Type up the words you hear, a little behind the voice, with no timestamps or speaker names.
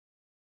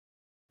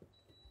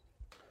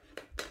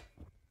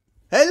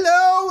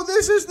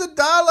This is the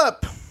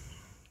dollop.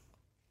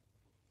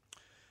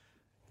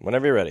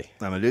 Whenever you're ready.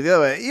 I'm going to do the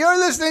other way. You're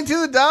listening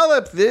to the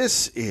dollop.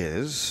 This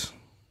is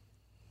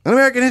an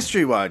American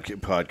History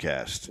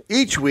podcast.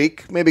 Each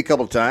week, maybe a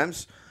couple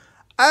times,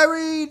 I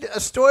read a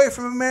story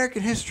from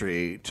American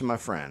history to my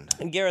friend.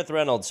 And Gareth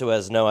Reynolds, who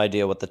has no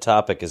idea what the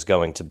topic is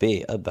going to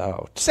be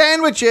about.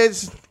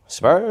 Sandwiches.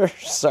 Sorry?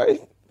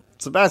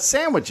 It's about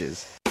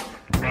sandwiches.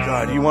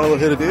 God, you want to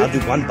hit a dude? I'll do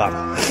one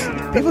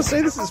bottle. People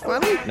say this is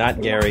funny.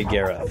 Not Gary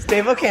Gareth.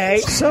 Dave, okay.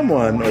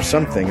 Someone or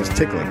something is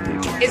tickling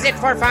people. Is it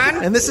for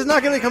fun? And this is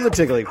not going to become the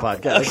tickling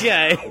podcast.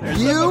 Okay.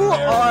 You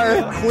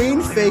are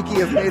Queen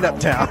Fakey of Made Up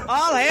Town.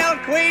 All hail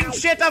Queen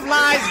Shit of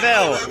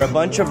Liesville. A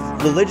bunch of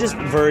religious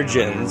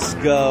virgins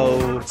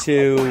go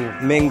to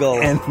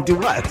mingle And do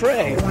what?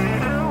 pray.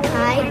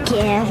 Hi,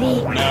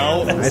 Gary.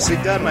 No. Nicely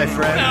done, my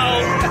friend.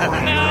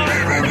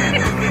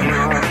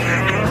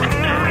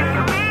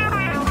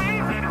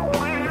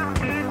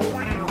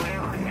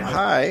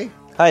 Hi.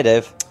 Hi,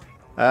 Dave.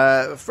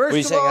 First Were you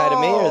of saying hi to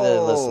me or the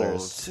all,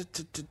 listeners?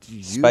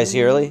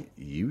 Spicy early?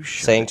 You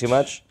should. Saying too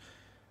much?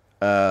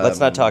 Let's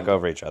not talk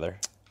over each other.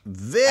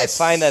 This.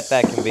 I find that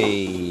can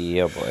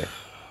be... Oh, boy.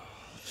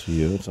 It's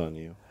you. It's on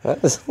you. That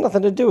has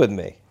nothing to do with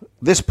me.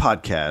 This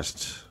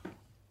podcast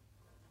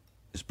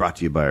is brought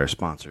to you by our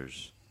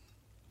sponsors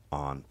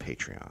on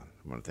Patreon.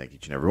 I want to thank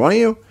each and every one of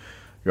you.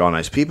 You're all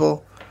nice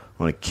people.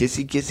 I want to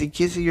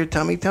kissy your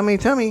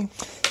tummy.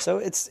 So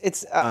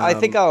it's. I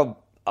think I'll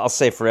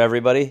say for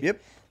everybody.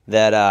 Yep.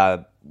 That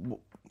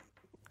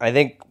I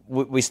think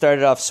we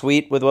started off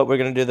sweet with what we're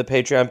going to do to the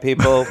Patreon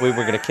people. We were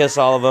going to kiss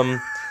all of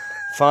them.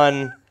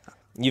 Fun.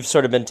 You've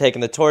sort of been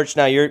taking the torch.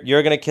 Now you're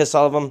going to kiss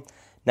all of them.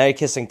 Now you're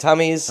kissing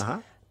tummies. Uh-huh.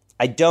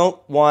 I don't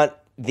want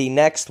the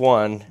next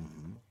one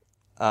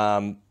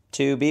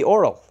to be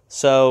oral.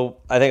 So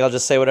I think I'll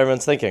just say what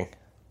everyone's thinking.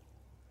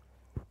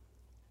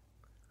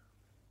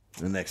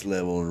 The next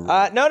level.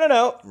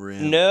 No.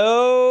 Rim.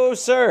 No,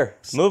 sir.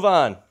 Move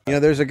on. You know,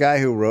 there's a guy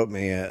who wrote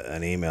me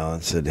an email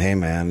and said, "Hey,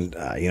 man,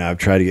 I've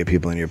tried to get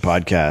people in your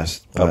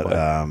podcast,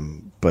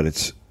 but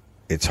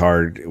it's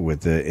hard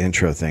with the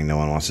intro thing. No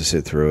one wants to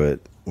sit through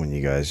it when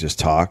you guys just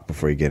talk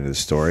before you get into the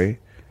story."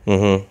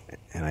 Mm-hmm.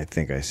 And I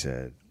think I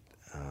said,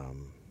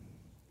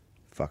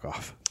 "Fuck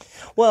off."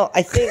 Well,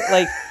 I think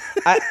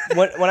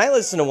when I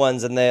listen to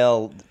ones and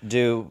they'll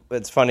do,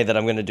 it's funny that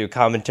I'm going to do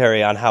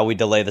commentary on how we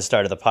delay the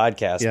start of the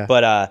podcast. Yeah.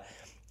 But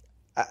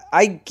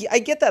I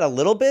get that a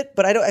little bit,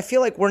 but I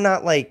feel like we're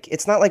not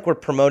it's not like we're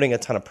promoting a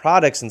ton of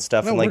products and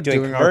stuff and we're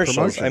doing doing our commercials.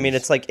 promotions. I mean,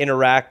 it's like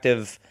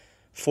interactive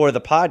for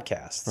the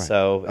podcast. Right.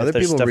 So Other if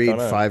there's people stuff read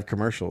going on- 5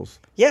 commercials,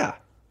 Yeah.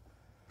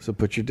 so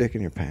put your dick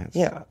in your pants.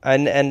 Yeah,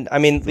 and I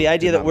mean the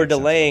idea that not we're make sense.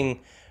 delaying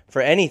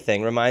for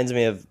anything reminds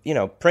me of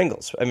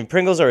Pringles. I mean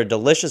Pringles are a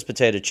delicious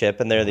potato chip,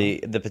 and they're the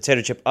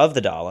potato chip of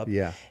the dollop.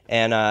 Yeah.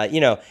 And I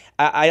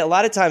a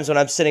lot of times when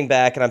I'm sitting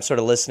back and I'm sort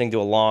of listening to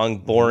a long,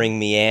 boring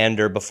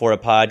meander before a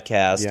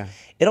podcast, Yeah.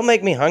 it'll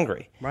make me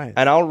hungry. Right.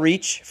 And I'll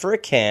reach for a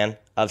can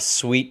of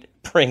sweet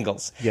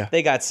Pringles. Yeah.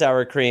 They got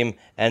sour cream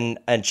and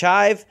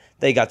chive.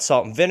 They got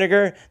salt and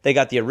vinegar. They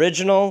got the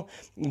original.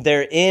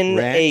 They're in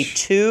a Ranch.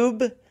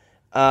 tube.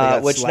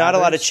 got Which not a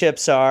lot of Slathers.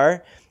 chips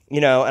are,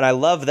 and I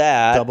love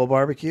that. Double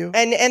barbecue.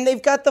 And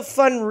they've got the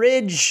fun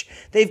ridge.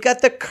 They've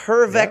got the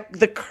curvature.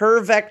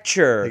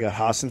 They got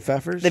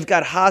Hassenpfeffers. They've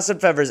got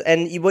Hassenpfeffers.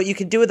 And what you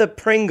can do with a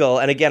Pringle,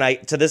 and again,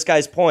 to this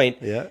guy's point,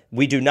 Yeah.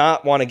 we do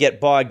not want to get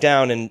bogged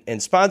down in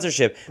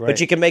sponsorship, Right.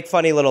 but you can make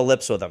funny little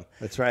lips with them.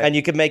 That's right. And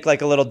you can make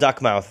like a little duck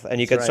mouth,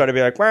 and you can right. sort of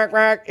be like, quack,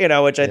 quack,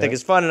 which I think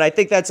is fun. And I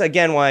think that's,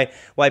 again,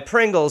 why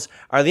Pringles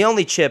are the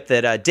only chip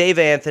that Dave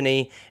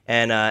Anthony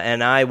and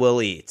I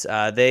will eat.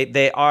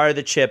 They are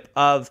the chip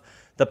of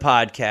the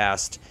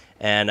podcast,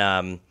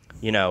 and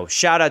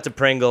shout out to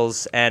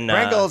Pringles and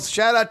Pringles,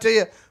 shout out to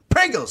you.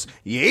 Pringles,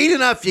 you eat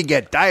enough, you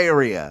get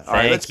diarrhea. All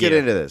right, let's get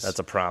into this. That's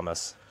a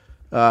promise.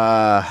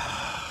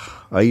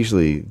 I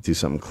usually do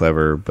something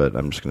clever, but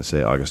I'm just going to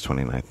say August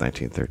 29th,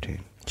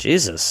 1913.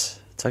 Jesus,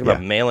 talk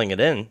about Yeah. mailing it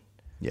in.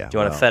 Yeah. Do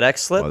you want a FedEx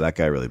slip? Well, that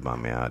guy really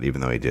bummed me out,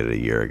 even though he did it a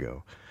year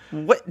ago.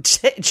 What?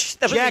 That was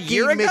a Jackie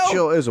year ago?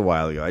 Mitchell, it was a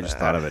while ago. I just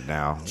thought of it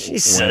now.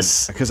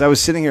 Jesus. Because I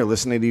was sitting here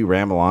listening to you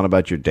ramble on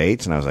about your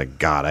dates, and I was like,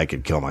 God, I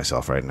could kill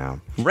myself right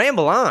now.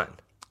 Ramble on.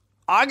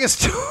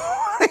 August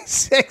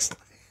 26th,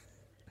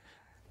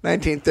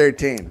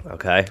 1913.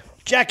 Okay.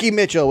 Jackie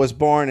Mitchell was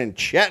born in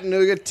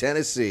Chattanooga,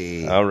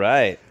 Tennessee. All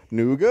right.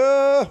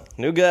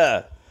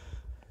 Nougat.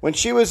 When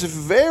she was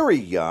very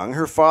young,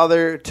 her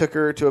father took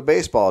her to a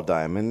baseball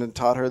diamond and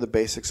taught her the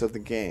basics of the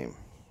game.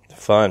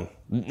 Fun.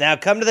 Now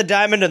come to the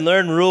diamond and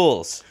learn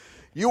rules.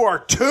 You are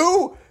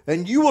 2,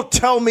 and you will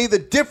tell me the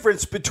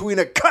difference between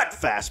a cut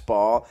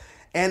fastball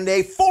and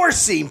a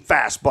 4-seam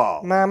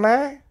fastball.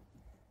 Mama?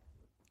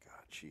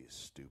 God, she is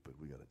stupid.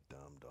 We got a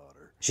dumb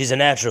daughter. She's a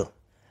natural.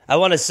 I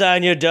want to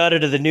sign your daughter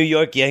to the New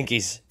York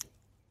Yankees.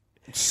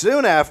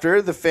 Soon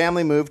after, the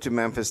family moved to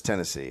Memphis,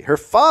 Tennessee. Her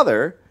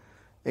father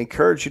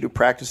encouraged you to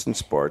practice in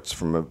sports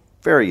from a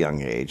very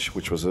young age,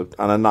 which was an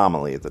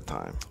anomaly at the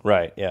time.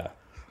 Right, yeah.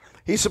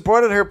 He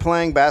supported her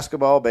playing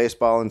basketball,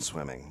 baseball, and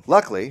swimming.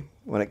 Luckily,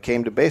 when it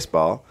came to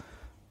baseball,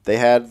 they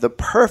had the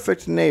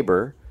perfect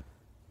neighbor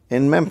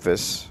in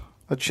Memphis,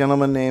 a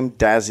gentleman named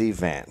Dazzy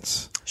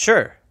Vance.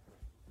 Sure.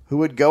 Who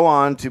would go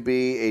on to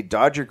be a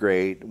Dodger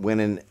great, win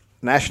a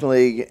National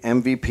League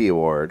MVP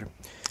award.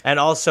 And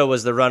also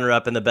was the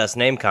runner-up in the best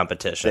name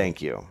competition.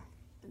 Thank you.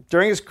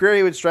 During his career,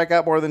 he would strike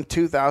out more than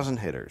 2,000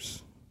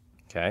 hitters.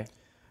 Okay.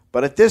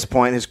 But at this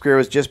point, his career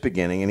was just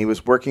beginning, and he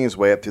was working his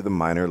way up through the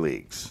minor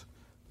leagues.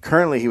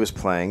 Currently, he was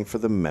playing for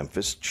the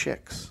Memphis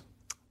Chicks.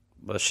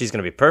 Well, she's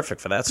going to be perfect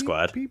for that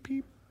squad. Beep,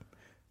 beep.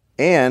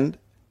 And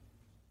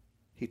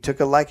he took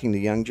a liking to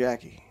young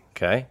Jackie.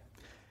 Okay.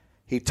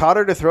 He taught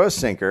her to throw a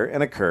sinker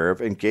and a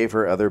curve and gave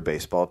her other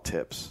baseball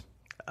tips.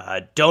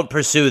 Don't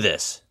pursue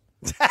this.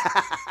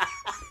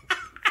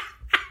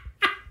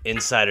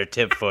 Insider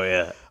tip for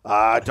you.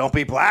 Don't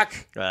be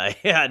black.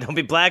 Yeah, don't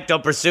be black.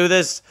 Don't pursue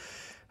this.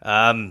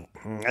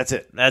 That's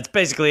it. That's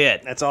basically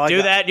it. That's all I Do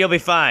got. that, you'll be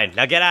fine.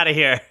 Now get out of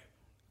here.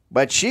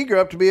 But she grew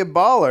up to be a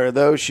baller,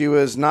 though she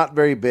was not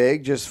very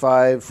big, just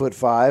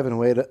 5'5" and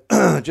weighed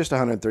just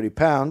 130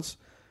 pounds.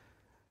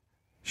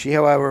 She,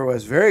 however,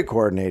 was very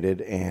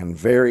coordinated and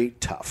very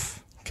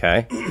tough.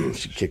 Okay.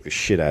 She'd kick the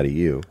shit out of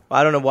you. Well,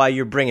 I don't know why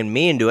you're bringing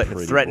me into it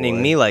and threatening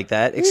boy. me like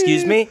that.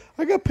 Excuse me?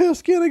 I got pale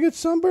skin. I get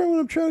sunburned when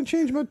I'm trying to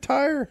change my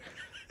tire.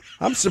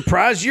 I'm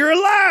surprised you're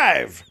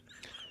alive.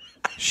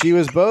 She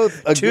was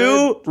both a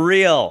Too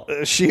real.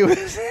 She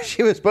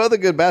was both a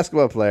good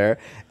basketball player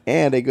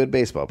and a good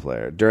baseball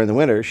player. During the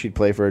winter, she'd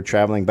play for a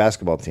traveling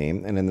basketball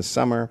team, and in the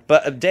summer,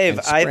 But Dave,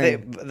 and I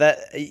spring- think that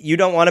you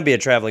don't want to be a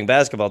traveling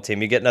basketball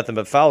team. You get nothing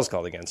but fouls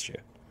called against you.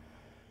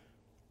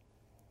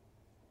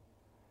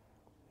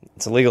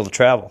 It's illegal to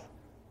travel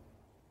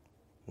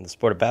in the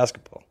sport of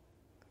basketball.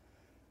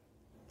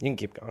 You can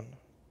keep going.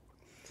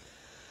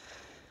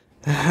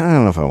 I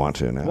don't know if I want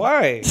to now.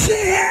 Why?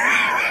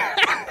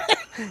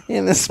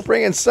 In the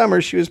spring and summer,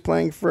 she was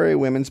playing for a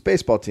women's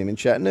baseball team in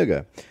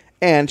Chattanooga,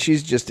 and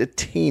she's just a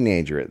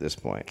teenager at this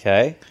point.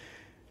 Okay.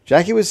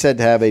 Jackie was said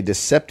to have a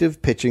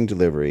deceptive pitching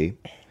delivery.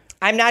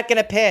 I'm not going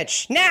to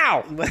pitch.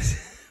 Now!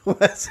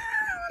 was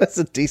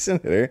a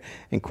decent hitter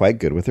and quite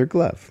good with her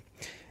glove.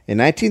 In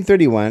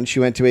 1931,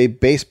 she went to a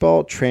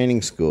baseball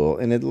training school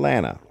in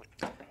Atlanta.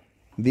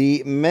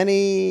 The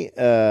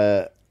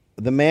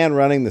man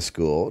running the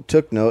school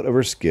took note of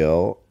her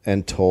skill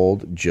and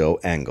told Joe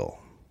Engel.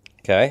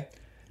 Okay.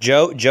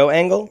 Joe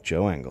Engel?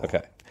 Joe Engel.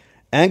 Okay.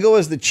 Engel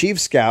was the chief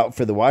scout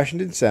for the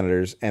Washington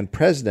Senators and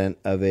president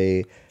of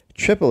a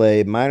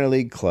AAA minor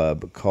league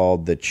club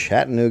called the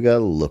Chattanooga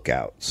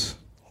Lookouts.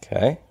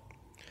 Okay.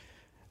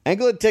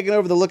 Engel had taken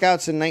over the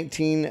Lookouts in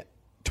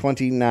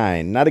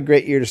 1929. Not a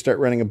great year to start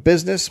running a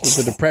business with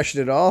the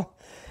Depression at all.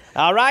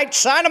 All right,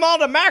 sign them all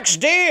to max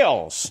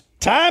deals.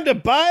 Time to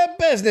buy a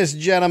business,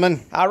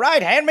 gentlemen. All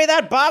right, hand me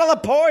that bottle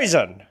of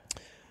poison.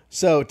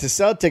 So to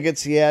sell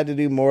tickets, he had to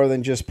do more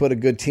than just put a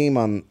good team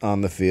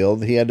on the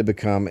field. He had to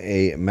become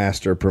a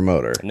master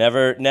promoter.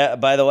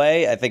 By the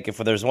way, I think if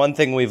there's one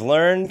thing we've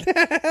learned,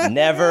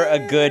 never a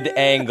good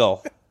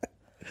angle.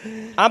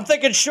 I'm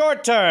thinking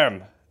short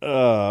term.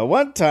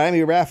 One time,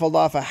 he raffled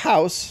off a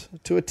house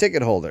to a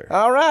ticket holder.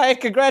 All right,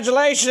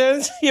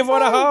 congratulations. You've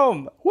won a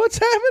home. What's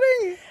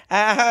happening?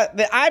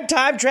 I'm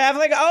time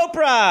traveling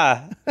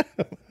Oprah.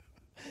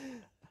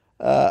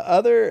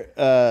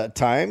 Other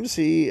times,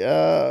 he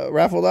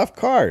raffled off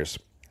cars.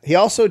 He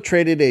also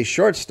traded a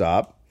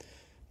shortstop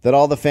that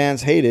all the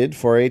fans hated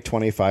for a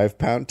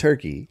 25-pound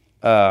turkey.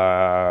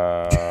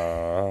 That's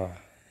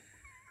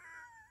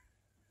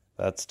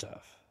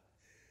tough.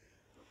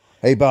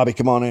 Hey, Bobby,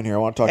 come on in here. I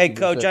want to talk to you. Hey,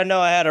 Coach, I know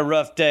I had a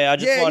rough day. I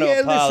just want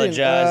to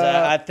apologize. Listen,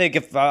 I think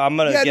if I'm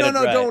going to get it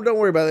right. don't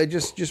worry about it.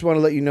 Just want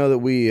to let you know that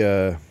we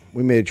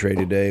made a trade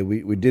today.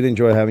 We did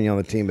enjoy having you on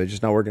the team, but it's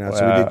just not working out.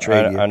 So we did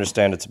trade you. I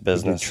understand it's a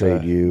business. We did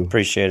trade you.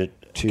 Appreciate it.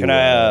 Can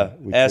I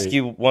ask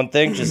you one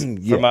thing, just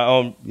for my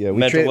own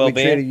mental well-being?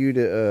 We traded you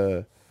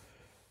to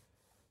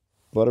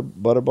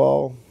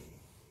Butterball.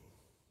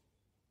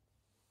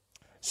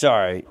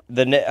 Sorry.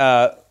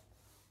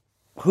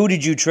 Who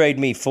did you trade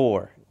me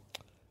for?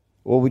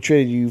 Well, we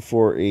traded you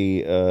for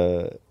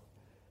a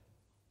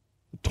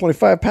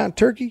 25-pound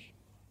turkey,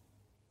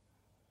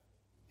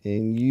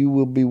 and you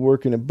will be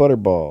working at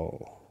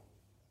Butterball.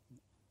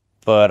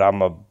 But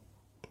I'm a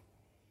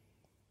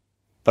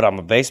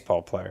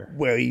baseball player.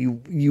 Well,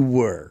 you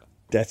were.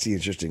 That's the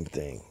interesting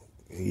thing.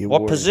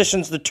 What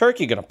position's the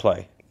turkey going to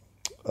play?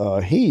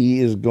 He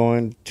is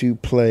going to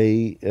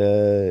play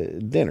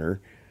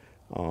dinner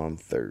on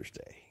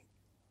Thursday.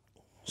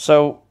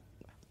 So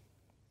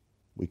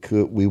you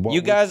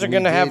guys are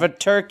going to have a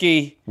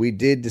turkey. We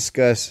did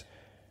discuss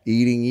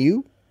eating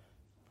you.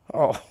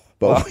 Oh,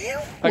 but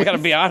I got to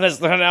be honest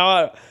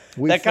now.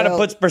 That kind of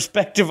puts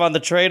perspective on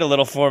the trade a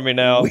little for me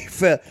now.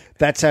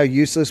 That's how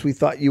useless we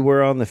thought you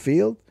were on the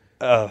field.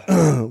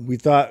 We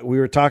thought we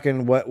were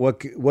talking what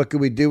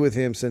could we do with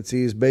him since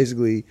he's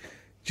basically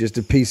just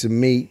a piece of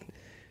meat.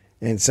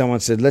 And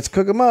someone said, "Let's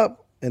cook him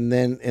up," and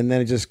then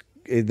it just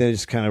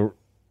kind of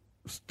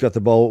got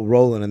the ball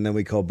rolling, and then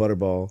we called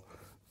Butterball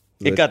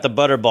It got the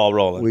butterball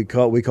rolling. We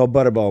call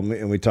Butterball,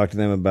 and we talk to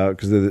them about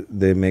because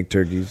they make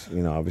turkeys,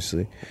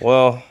 obviously.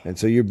 Well, and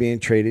so you're being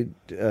traded.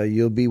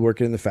 You'll be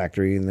working in the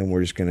factory, and then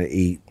we're just going to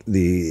eat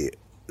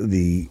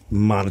the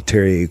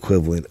monetary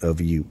equivalent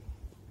of you.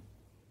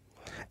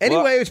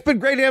 Anyway, it's been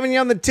great having you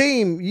on the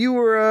team. You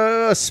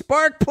were a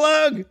spark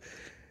plug.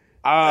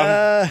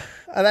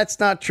 That's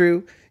not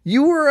true.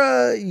 You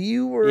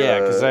were. Yeah,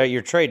 because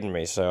you're trading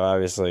me, so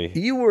obviously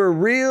you were a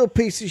real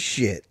piece of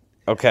shit.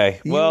 Okay.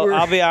 Well,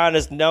 I'll be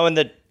honest. Knowing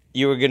that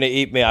you were going to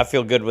eat me, I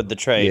feel good with the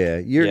trade. Yeah,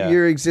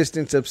 your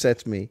existence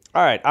upsets me.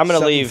 All right, I'm going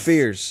to leave.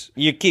 Fears.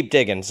 You keep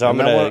digging, so I'm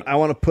going to. I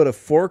want to put a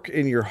fork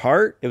in your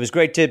heart. It was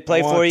great to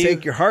play for you.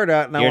 Take your heart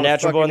out. And you're a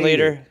natural born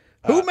leader.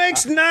 Who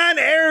makes 9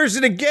 errors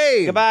in a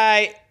game?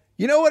 Goodbye.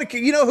 You know what?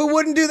 You know who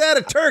wouldn't do that?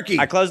 A turkey.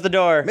 I closed the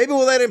door. Maybe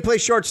we'll let him play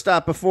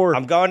shortstop before.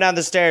 I'm going down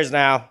the stairs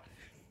now.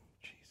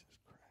 Jesus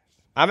Christ.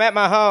 I'm at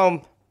my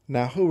home.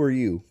 Now, who are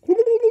you?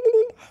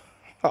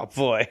 Oh,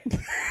 boy.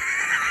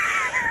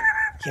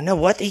 You know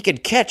what? He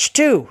could catch,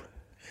 too.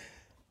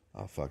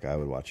 Oh, fuck. I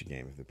would watch a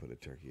game if they put a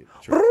turkey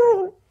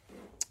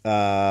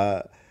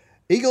at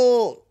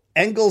Eagle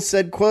Engel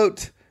said,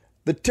 quote,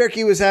 "The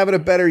turkey was having a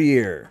better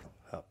year."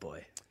 Oh,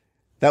 boy.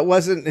 That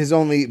wasn't his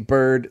only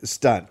bird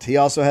stunt. He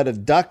also had a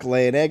duck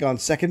lay an egg on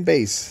second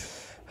base.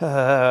 Oh,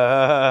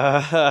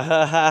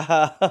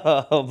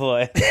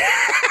 boy.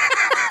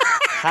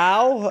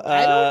 How?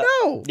 I don't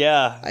know.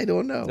 Yeah. I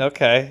don't know.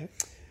 Okay.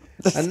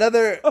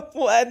 Another.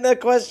 And the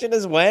question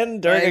is when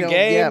during a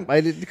game.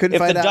 Yeah, couldn't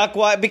find out. If the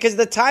duck, because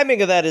the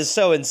timing of that is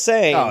so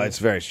insane. Oh, it's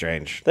very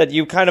strange that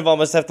you kind of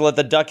almost have to let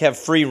the duck have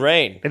free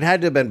reign. It had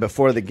to have been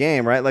before the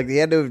game, right? Like they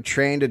had to have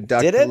trained a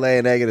duck to lay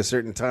an egg at a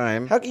certain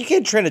time. How you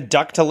can't train a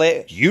duck to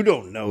lay? You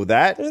don't know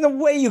that. There's no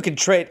way you can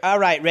train. All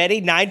right,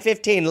 ready?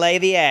 9:15, lay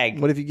the egg.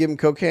 What if you give him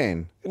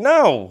cocaine?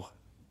 No.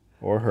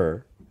 Or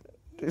her?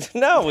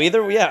 No,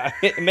 either. Yeah,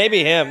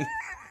 maybe him.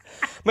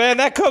 Man,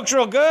 that coke's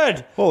real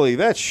good. Holy,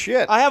 that's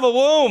shit. I have a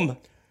womb.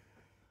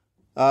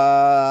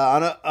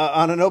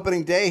 On an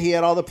opening day, he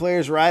had all the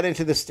players ride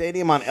into the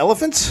stadium on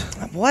elephants.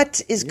 What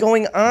is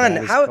going on?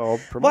 That is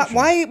called promotion.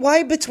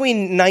 Why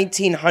between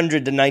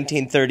 1900 to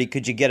 1930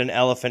 could you get an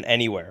elephant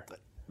anywhere?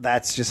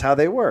 That's just how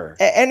they were.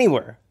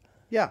 Anywhere.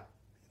 Yeah.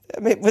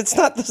 I mean, this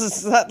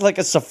is not like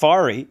a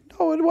safari.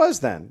 Oh, it was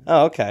then.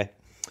 Oh, okay.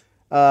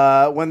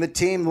 When the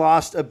team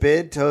lost a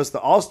bid to host the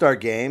All-Star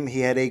game,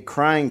 he had a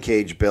crying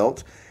cage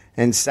built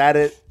and sat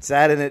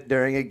in it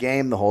during a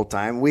game the whole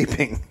time,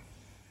 weeping.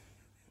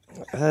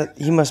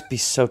 He must be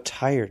so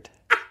tired.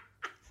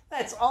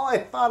 That's all I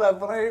thought of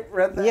when I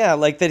read that. Yeah,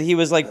 like that he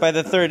was like by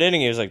the third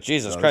inning, he was like,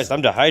 Jesus Christ,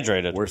 I'm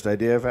dehydrated. Worst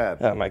idea I've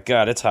had. Oh, my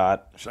God, it's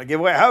hot. Should I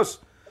give away a house?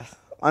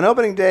 On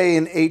opening day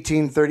in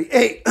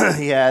 1838,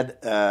 he had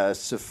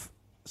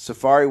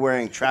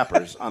safari-wearing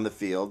trappers on the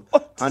field,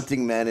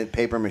 hunting men in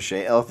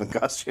papier-mâché elephant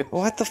costumes.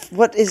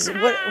 What is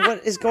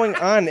going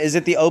on? Is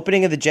it the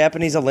opening of the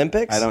Japanese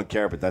Olympics? I don't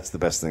care, but that's the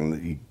best thing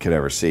that you could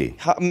ever see.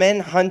 Men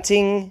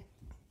hunting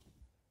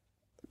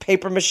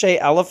papier-mâché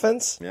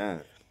elephants? Yeah.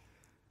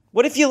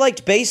 What if you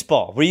liked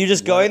baseball? Were you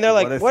just going there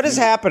like, what is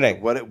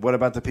happening? What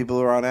about the people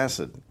who are on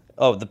acid?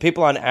 Oh, the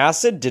people on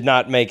acid did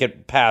not make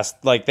it past,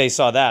 like they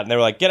saw that and they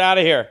were like, get out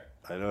of here.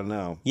 I don't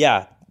know.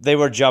 Yeah, they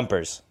were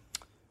jumpers.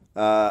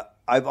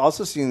 I've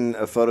also seen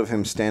a photo of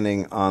him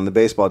standing on the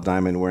baseball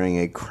diamond wearing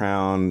a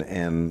crown,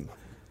 and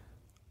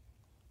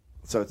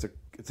so it's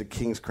a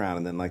king's crown,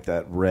 and then like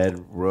that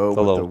red robe,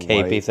 the with little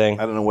capey white, thing.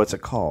 I don't know what's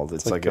it called.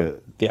 It's like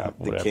the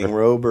whatever. king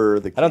robe or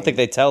the. I don't think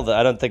they tell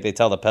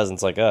the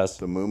peasants like us.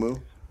 The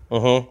muumuu.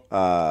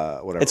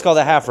 Mm-hmm. Whatever. It's called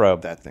a half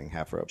robe. That thing,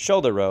 half robe.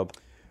 Shoulder robe.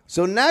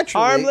 So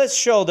naturally, armless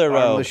shoulder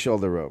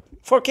robe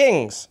for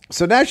kings.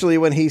 So naturally,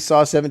 when he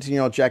saw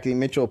 17-year-old Jackie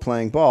Mitchell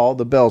playing ball,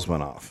 the bells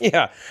went off.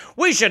 Yeah,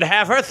 we should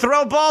have her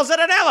throw balls at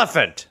an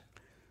elephant.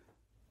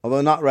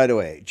 Although not right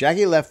away.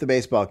 Jackie left the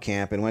baseball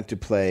camp and went to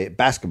play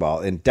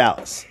basketball in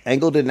Dallas.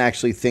 Engel didn't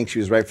actually think she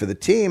was right for the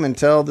team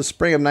until the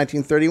spring of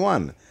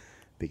 1931,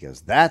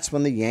 because that's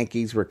when the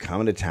Yankees were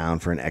coming to town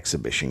for an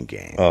exhibition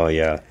game. Oh,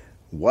 yeah.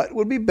 What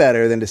would be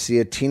better than to see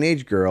a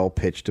teenage girl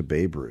pitch to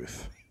Babe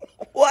Ruth?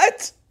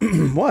 What?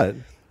 What?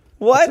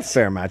 What? That's a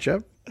fair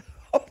matchup.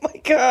 Oh,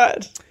 my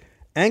God.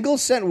 Engel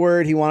sent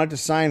word he wanted to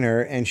sign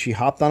her, and she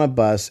hopped on a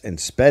bus and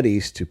sped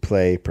east to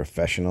play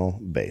professional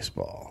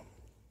baseball.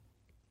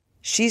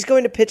 She's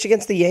going to pitch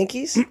against the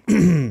Yankees?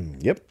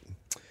 Yep.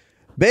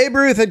 Babe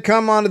Ruth had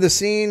come onto the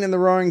scene in the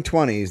roaring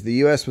 20s. The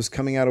U.S. was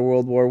coming out of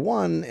World War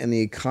I, and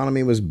the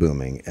economy was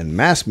booming, and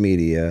mass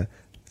media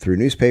through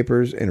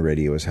newspapers and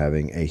radio was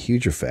having a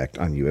huge effect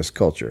on U.S.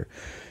 culture.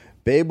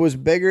 Babe was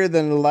bigger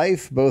than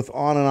life, both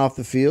on and off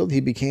the field.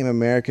 He became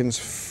Americans'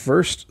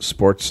 first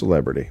sports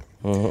celebrity.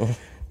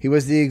 He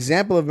was the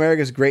example of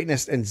America's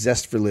greatness and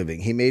zest for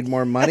living. He made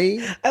more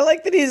money. I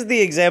like that he's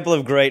the example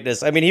of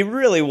greatness. I mean, he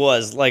really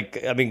was,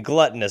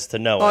 gluttonous to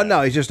no end. Oh,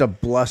 no, he's just a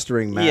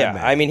blustering madman.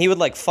 Yeah, I mean, he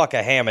would, fuck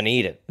a ham and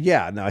eat it.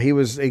 Yeah, no, he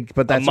was,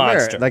 but that's monster.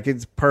 America. Like,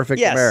 it's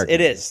perfect Yes, American.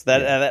 it is.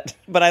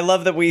 But I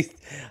love that we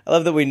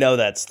know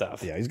that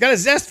stuff. Yeah, he's got a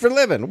zest for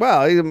living.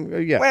 Well,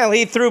 yeah. Well,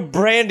 he threw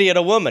brandy at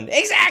a woman.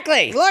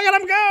 Exactly. Look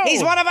at him go.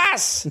 He's one of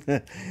us.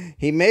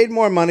 He made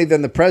more money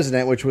than the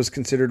president, which was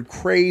considered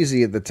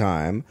crazy at the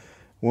time.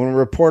 When a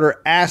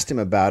reporter asked him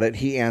about it,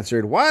 he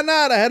answered, "Why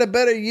not? I had a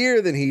better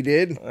year than he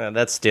did."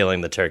 That's stealing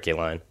the turkey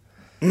line.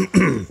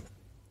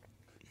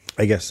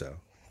 I guess so.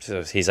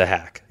 So he's a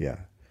hack. Yeah.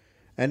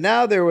 And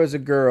now there was a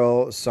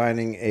girl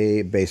signing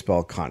a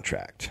baseball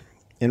contract.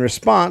 In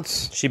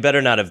response... She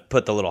better not have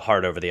put the little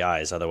heart over the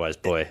eyes, otherwise,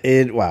 boy.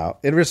 Wow.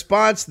 In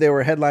response, there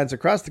were headlines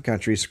across the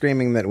country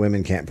screaming that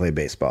women can't play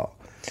baseball.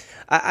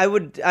 I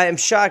am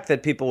shocked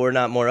that people were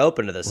not more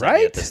open to this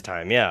idea at this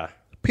time, yeah.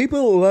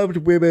 People loved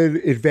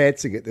women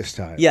advancing at this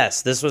time.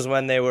 Yes, this was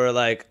when they were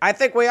like, I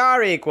think we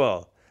are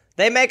equal.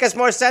 They make us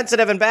more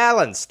sensitive and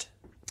balanced.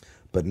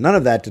 But none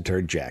of that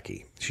deterred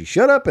Jackie. She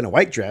showed up in a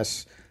white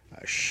dress,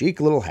 a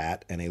chic little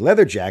hat, and a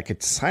leather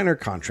jacket to sign her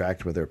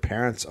contract with her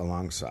parents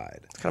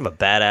alongside. It's kind of a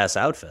badass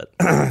outfit.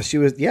 She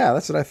was, yeah,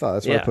 that's what I thought.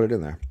 That's why I put it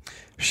in there.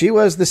 She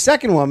was the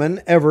second woman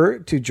ever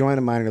to join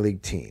a minor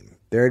league team.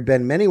 There had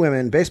been many women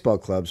in baseball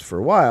clubs for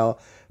a while,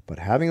 but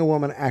having a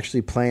woman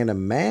actually play in a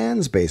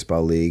man's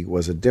baseball league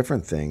was a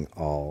different thing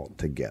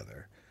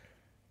altogether.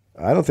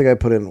 I don't think I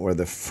put in where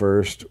the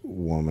first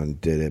woman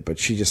did it, but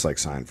she just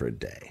signed for a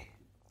day.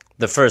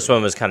 The first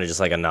one was kind of just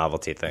like a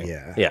novelty thing.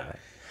 Yeah. Yeah.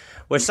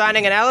 We're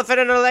signing an elephant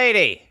and a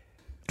lady.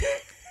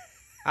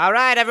 All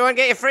right, everyone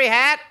get your free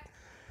hat.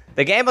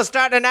 The game will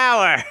start in an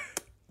hour.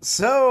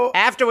 So,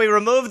 after we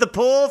remove the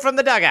pool from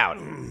the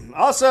dugout.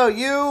 Also,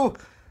 you,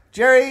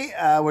 Jerry,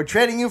 we're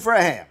trading you for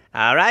a ham.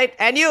 All right,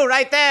 and you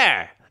right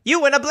there.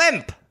 You win a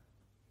blimp.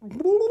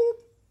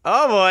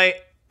 Oh, boy.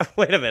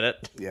 Wait a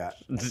minute. Yeah.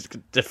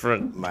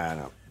 Different. I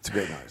know. It's a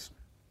great noise.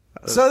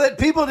 So that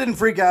people didn't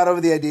freak out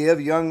over the idea of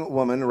a young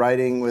woman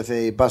riding with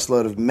a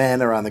busload of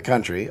men around the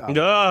country.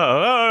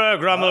 Grumble,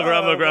 grumble,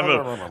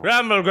 grumble.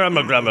 Grumble,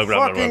 grumble, grumble,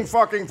 grumble.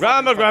 Fucking.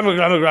 Grumble, grumble,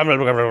 grumble,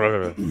 grumble,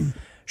 grumble.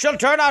 She'll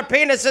turn our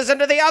penises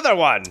into the other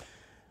one.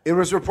 It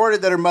was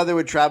reported that her mother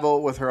would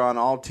travel with her on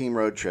all team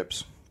road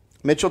trips.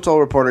 Mitchell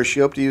told reporters she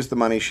hoped to use the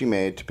money she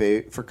made to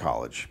pay for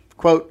college.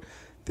 Quote,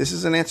 "This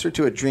is an answer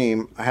to a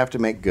dream I have to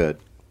make good."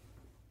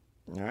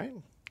 All right.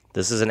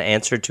 This is an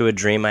answer to a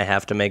dream I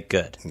have to make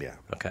good. Yeah.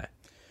 Okay.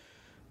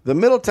 The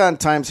Middletown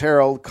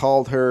Times-Herald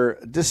called her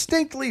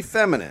distinctly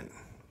feminine.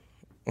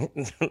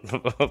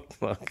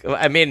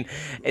 I mean,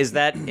 is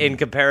that in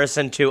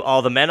comparison to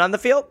all the men on the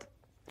field?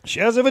 She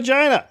has a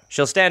vagina.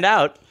 She'll stand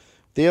out.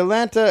 The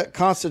Atlanta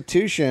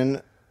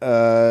Constitution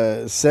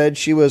said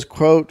she was,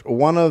 quote,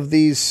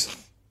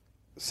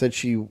 said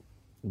she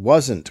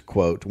wasn't,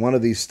 quote, one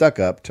of these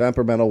stuck-up,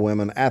 temperamental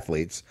women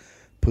athletes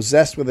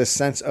possessed with a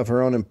sense of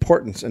her own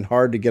importance and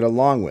hard to get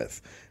along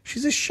with.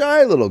 She's a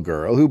shy little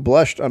girl who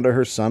blushed under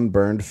her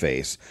sunburned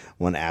face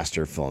when asked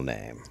her full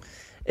name.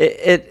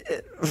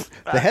 The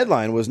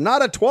headline was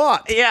not a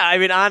twat. Yeah, I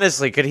mean,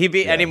 honestly, could he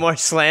be any more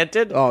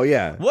slanted? Oh,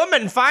 yeah.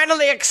 Woman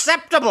finally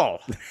acceptable.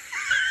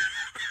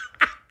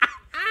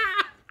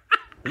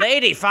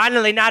 Lady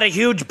finally not a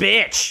huge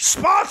bitch.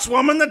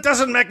 Sportswoman that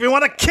doesn't make me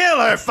want to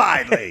kill her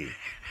finally.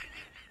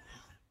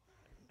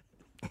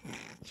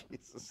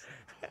 Jesus.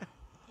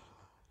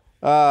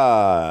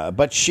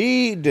 But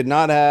she did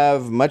not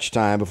have much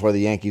time before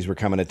the Yankees were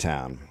coming to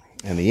town.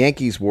 And the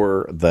Yankees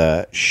were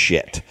the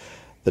shit.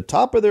 The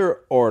top of their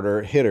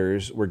order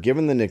hitters were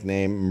given the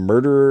nickname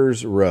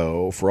Murderers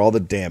Row for all the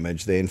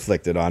damage they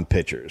inflicted on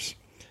pitchers.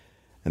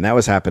 And that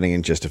was happening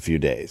in just a few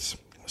days.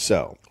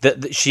 So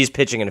she's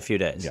pitching in a few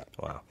days. Yeah.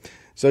 Wow.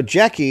 So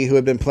Jackie, who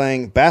had been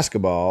playing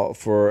basketball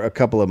for a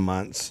couple of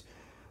months,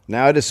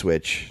 now had to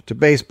switch to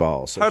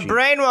baseball. So her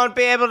brain won't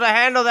be able to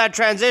handle that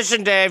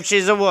transition, Dave.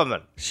 She's a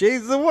woman.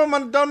 She's a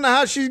woman. Don't know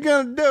how she's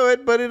going to do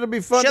it, but it'll be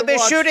fun She'll to be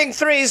watch. shooting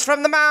threes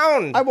from the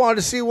mound. I wanted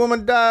to see a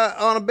woman die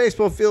on a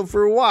baseball field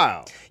for a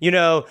while. You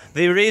know,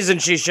 the reason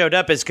she showed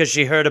up is because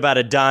she heard about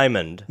a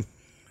diamond.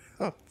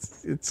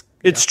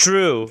 It's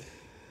true.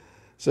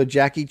 So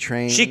Jackie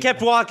trained. She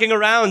kept walking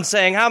around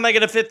saying, how am I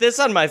going to fit this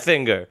on my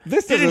finger?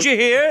 Didn't you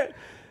hear?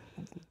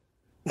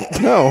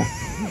 No.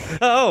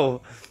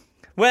 Oh,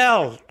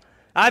 well,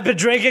 I've been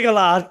drinking a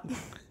lot.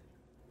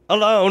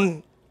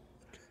 Alone.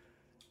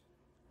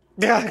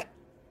 I've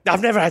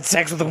never had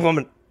sex with a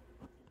woman.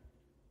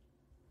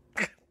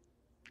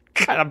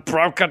 Kind of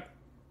broken.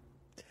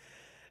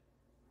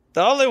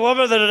 The only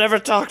woman that had ever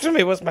talked to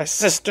me was my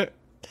sister.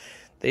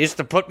 They used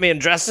to put me in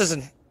dresses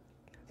and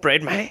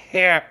braid my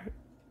hair.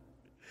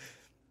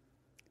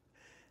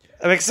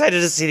 I'm excited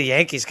to see the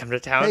Yankees come to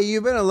town. Hey,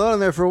 you've been alone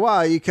there for a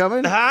while. You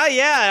coming?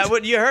 Yeah.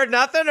 What, you heard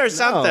nothing or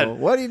something? No.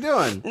 What are you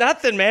doing?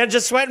 Nothing, man.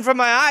 Just sweating from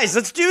my eyes.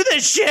 Let's do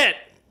this shit.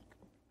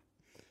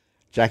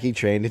 Jackie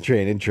trained and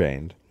trained and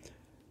trained.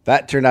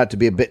 That turned out to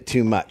be a bit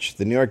too much.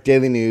 The New York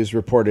Daily News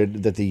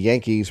reported that the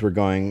Yankees were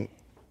going,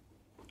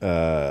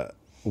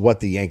 what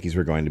the Yankees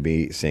were going to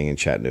be seeing in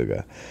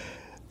Chattanooga.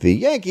 The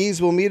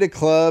Yankees will meet a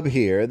club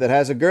here that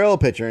has a girl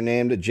pitcher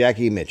named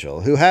Jackie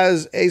Mitchell, who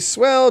has a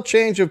swell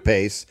change of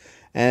pace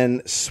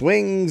and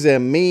swings a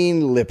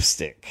mean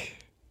lipstick.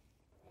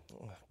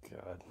 Oh,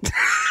 God.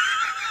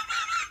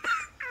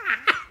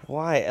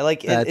 Why?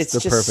 Like, That's it's the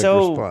just perfect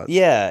so... response.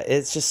 Yeah,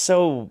 it's just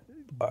so...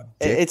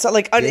 It's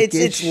like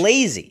it's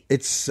lazy.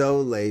 It's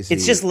so lazy.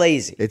 It's just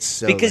lazy. It's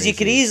so because lazy. you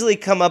could easily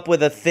come up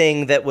with a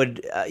thing that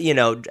would,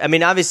 I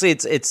mean, obviously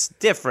it's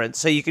different.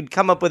 So you could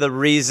come up with a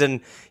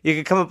reason. You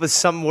could come up with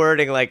some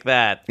wording like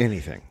that.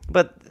 Anything.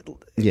 But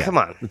Yeah. come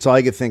on, That's all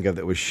I could think of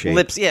that was shaped.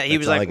 lips. Yeah, he That's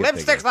was all I like could think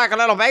lipstick's of. like a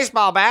little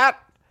baseball bat.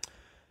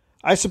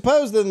 I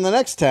suppose that in the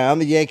next town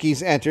the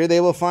Yankees enter, they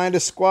will find a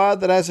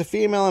squad that has a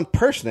female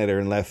impersonator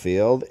in left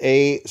field,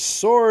 a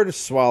sword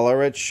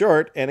swallower at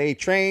short, and a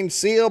trained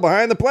seal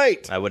behind the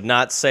plate. I would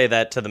not say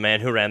that to the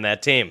man who ran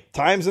that team.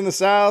 Times in the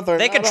South are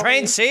They not can train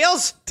only-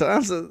 seals.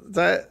 Times in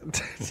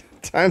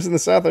the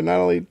South are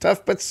not only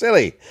tough but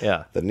silly.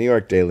 Yeah. The New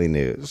York Daily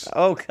News.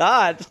 Oh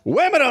God.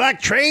 Women are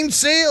like trained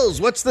seals.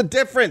 What's the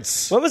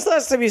difference? When was the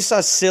last time you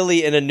saw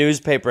silly in a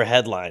newspaper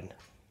headline?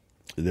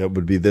 That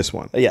would be this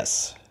one.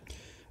 Yes.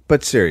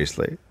 But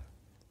seriously,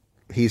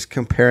 he's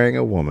comparing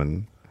a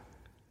woman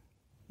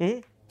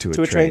to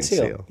a trained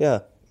seal. Yeah.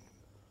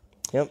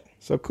 Yep.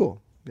 So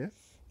cool. Yeah.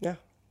 Yeah.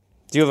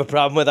 Do you have a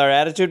problem with our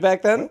attitude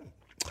back then?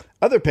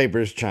 Other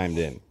papers chimed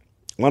in.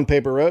 One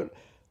paper wrote,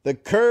 "The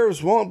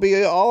curves won't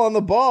be all on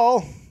the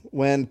ball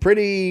when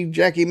pretty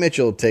Jackie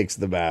Mitchell takes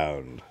the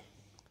mound."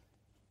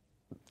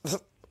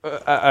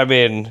 I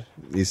mean,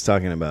 He's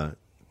talking about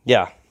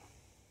yeah.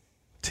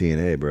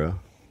 TNA, bro.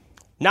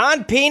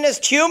 Non-penis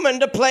human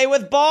to play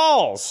with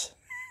balls.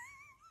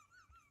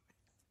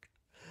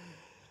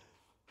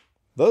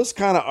 Those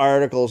kind of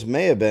articles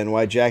may have been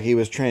why Jackie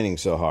was training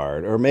so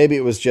hard, or maybe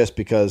it was just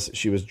because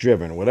she was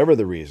driven, whatever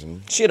the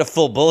reason. She had a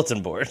full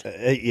bulletin board.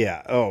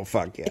 Yeah. Oh,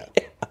 fuck yeah.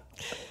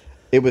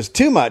 It was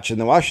too much, and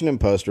the Washington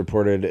Post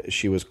reported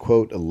she was,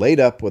 quote,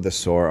 laid up with a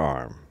sore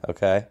arm.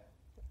 Okay.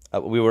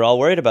 We were all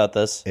worried about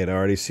this. It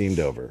already seemed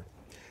over.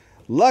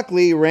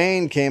 Luckily,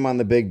 rain came on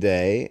the big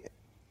day,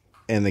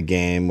 and the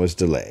game was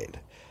delayed.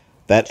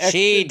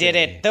 She did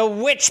it. The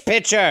witch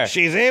pitcher.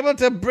 She's able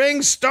to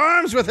bring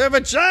storms with her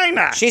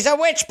vagina. She's a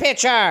witch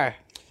pitcher.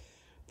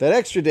 That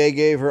extra day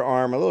gave her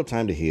arm a little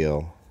time to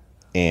heal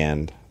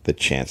and the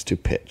chance to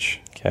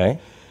pitch. Okay.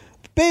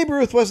 Babe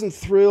Ruth wasn't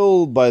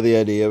thrilled by the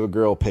idea of a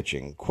girl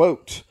pitching.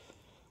 Quote,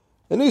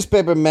 "The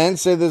newspaper men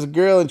say there's a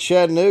girl in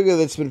Chattanooga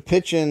that's been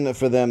pitching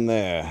for them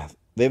there.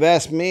 They've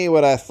asked me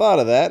what I thought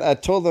of that. I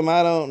told them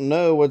I don't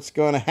know what's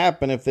going to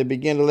happen if they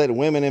begin to let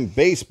women in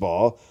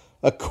baseball.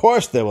 Of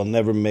course they will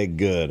never make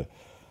good.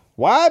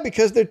 Why?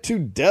 Because they're too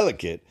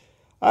delicate.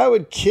 It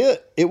would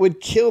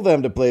kill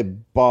them to play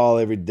ball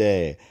every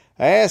day.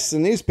 I asked the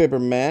newspaper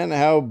man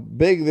how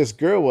big this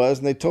girl was,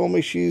 and they told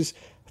me she's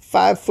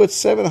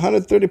 5'7",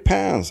 130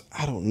 pounds.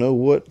 I don't know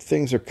what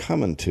things are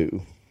coming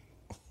to."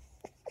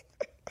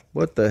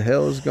 What the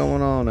hell is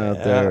going on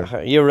out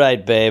there? You're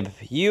right, babe.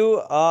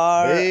 You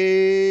are...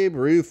 Babe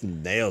Ruth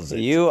nails it.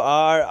 You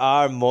are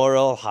our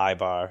moral high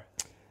bar.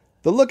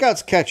 The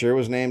Lookout's catcher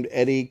was named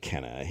Eddie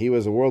Kenna. He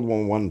was a World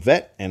War I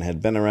vet and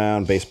had been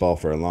around baseball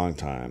for a long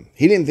time.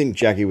 He didn't think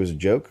Jackie was a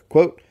joke.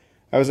 Quote,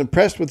 "I was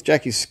impressed with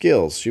Jackie's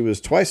skills. She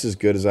was twice as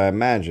good as I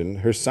imagined.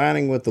 Her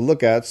signing with the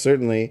Lookout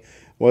certainly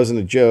wasn't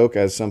a joke,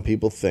 as some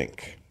people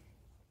think."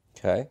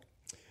 Okay.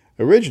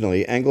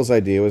 Originally, Engel's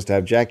idea was to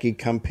have Jackie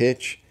come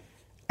pitch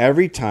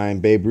every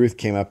time Babe Ruth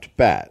came up to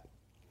bat.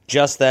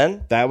 Just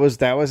then? That was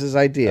his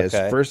idea.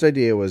 Okay. His first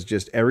idea was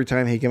just every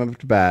time he came up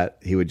to bat,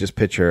 he would just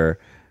pitch her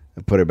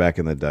and put her back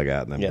in the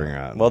dugout and then bring her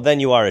out. Well, then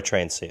you are a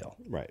trained seal.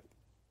 Right.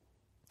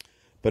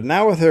 But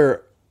now with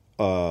her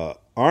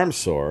arm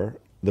sore,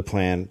 the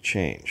plan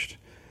changed.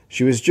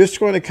 She was just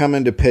going to come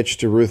in to pitch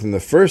to Ruth in the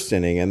first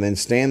inning and then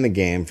stay in the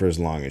game for as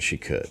long as she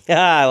could.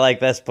 I like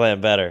this plan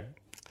better.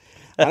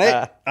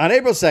 On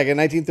April 2nd,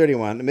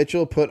 1931,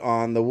 Mitchell put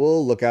on the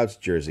wool Lookouts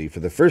jersey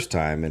for the first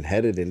time and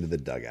headed into the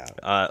dugout.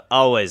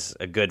 Always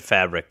a good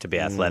fabric to be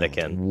athletic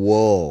in.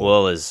 Wool.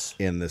 Wool is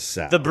In the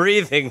South. the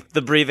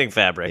breathing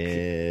fabric.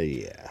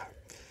 Yeah.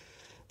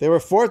 There were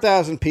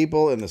 4,000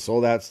 people in the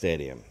sold-out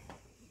stadium.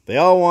 They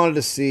all wanted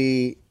to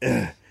see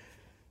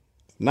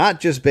not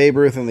just Babe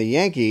Ruth and the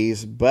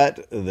Yankees,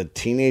 but the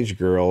teenage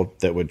girl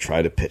that would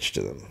try to pitch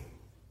to them.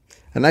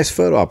 A nice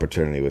photo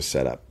opportunity was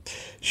set up.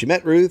 She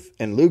met Ruth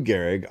and Lou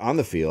Gehrig on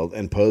the field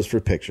and posed for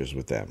pictures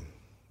with them.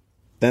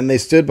 Then they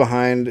stood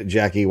behind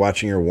Jackie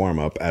watching her warm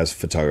up as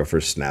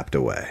photographers snapped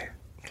away.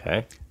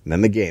 Okay. And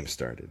then the game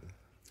started.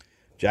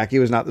 Jackie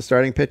was not the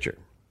starting pitcher.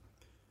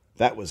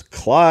 That was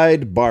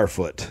Clyde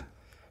Barfoot.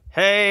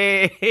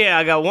 Hey, yeah,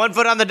 I got 1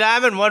 foot on the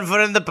diamond, 1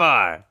 foot in the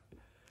par.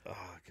 Oh,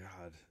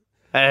 God.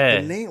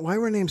 Hey. Why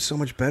were names so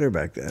much better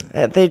back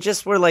then? They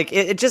just were like,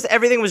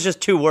 everything was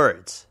just 2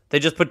 words. They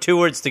just put 2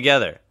 words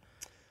together.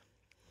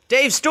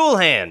 Dave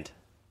Stoolhand.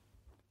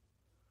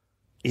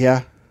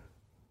 Yeah.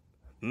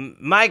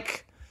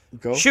 Mike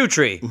Go.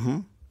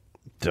 Shoetree.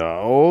 The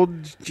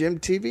old Jim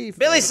TV.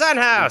 Billy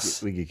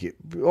Sunhouse. We could keep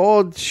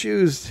old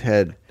shoes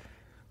head.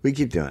 We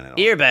keep doing it.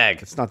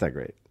 Earbag. It's not that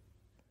great.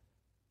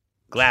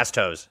 Glass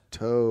toes.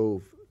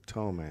 Toe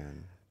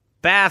man.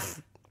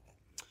 Bath.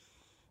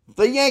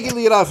 The Yankee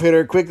leadoff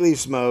hitter quickly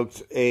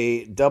smoked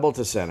a double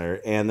to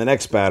center, and the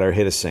next batter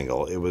hit a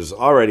single. It was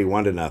already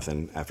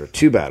 1-0 after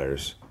 2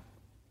 batters,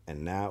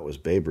 and now it was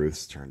Babe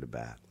Ruth's turn to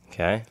bat.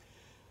 Okay.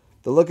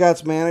 The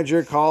Lookouts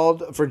manager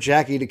called for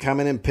Jackie to come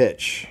in and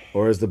pitch,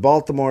 or as the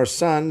Baltimore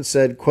Sun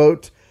said,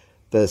 quote,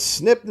 the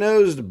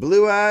snip-nosed,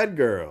 blue-eyed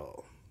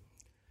girl.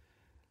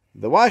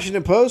 The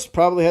Washington Post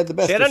probably had the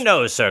best. She had a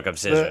nose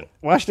circumcision.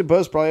 The Washington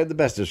Post probably had the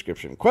best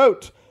description.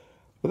 Quote,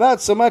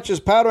 without so much as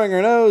powdering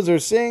her nose or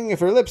seeing if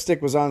her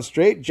lipstick was on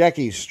straight,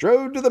 Jackie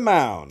strode to the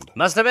mound.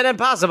 Must have been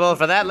impossible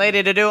for that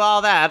lady to do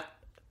all that.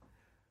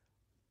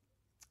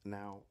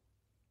 Now,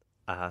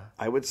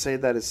 I would say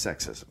that is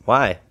sexism.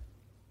 Why?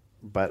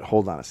 But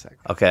hold on a second.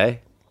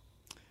 Okay.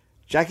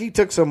 Jackie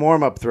took some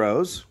warm-up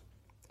throws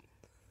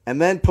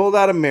and then pulled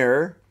out a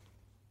mirror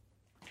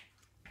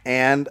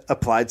and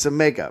applied some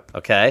makeup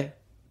Okay.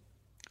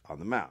 on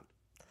the mound,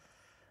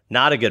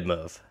 Not a good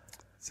move.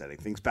 setting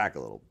things back a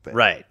little bit.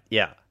 Right.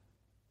 Yeah.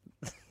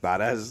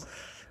 Not as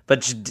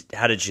But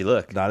how did she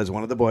look?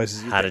 one of the boys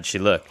as you How think. did she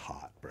look?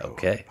 Hot, bro.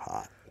 Okay.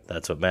 Hot.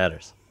 That's what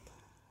matters.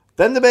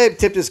 Then the Babe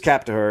tipped his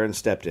cap to her and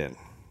stepped in.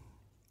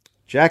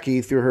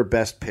 Jackie threw her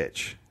best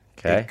pitch.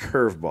 Okay. A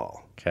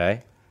curveball.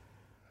 Okay.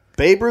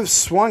 Babe Ruth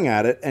swung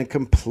at it and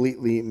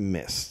completely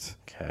missed.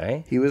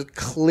 Okay. He was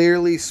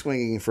clearly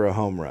swinging for a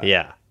home run.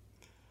 Yeah.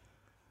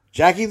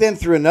 Jackie then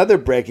threw another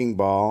breaking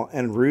ball,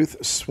 and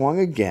Ruth swung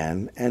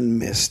again and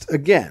missed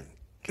again.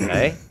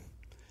 Okay.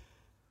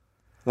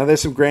 Now,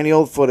 there's some grainy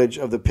old footage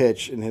of the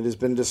pitch, and it has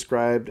been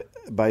described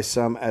by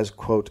some as,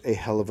 quote, a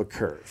hell of a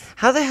curve.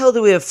 How the hell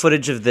do we have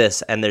footage of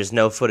this and there's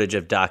no footage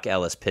of Doc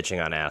Ellis pitching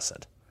on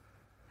acid?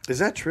 Is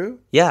that true?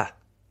 Yeah.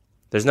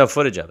 There's no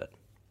footage of it.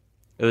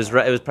 It was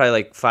probably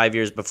like 5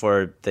 years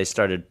before they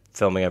started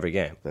filming every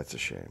game. That's a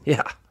shame.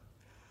 Yeah.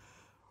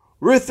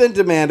 Ruth then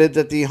demanded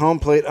that the home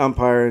plate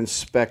umpire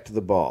inspect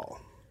the ball.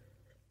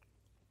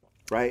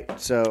 Right?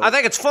 So I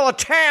think it's full of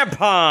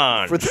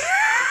tampons.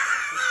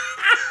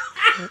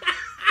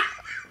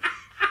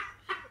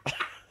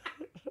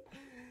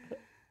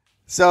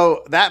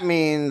 So that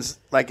means,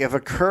 like, if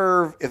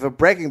a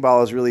breaking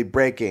ball is really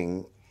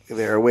breaking,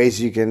 there are ways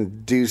you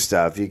can do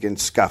stuff. You can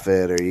scuff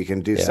it, or you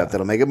can do stuff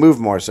that'll make it move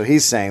more. So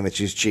he's saying that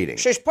she's cheating.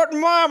 She's putting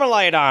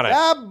marmalade on it.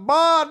 Ah,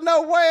 Bob,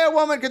 no way a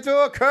woman can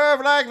throw a curve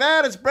like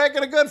that. It's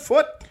breaking a good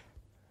foot.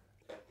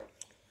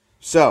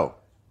 So,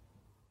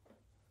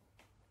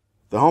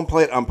 the home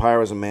plate umpire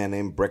was a man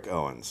named Brick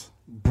Owens.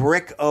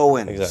 Brick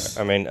Owens.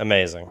 Exactly. I mean,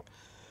 amazing.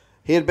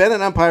 He had been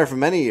an umpire for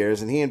many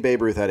years, and he and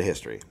Babe Ruth had a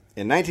history.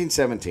 In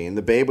 1917,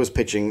 the Babe was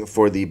pitching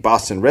for the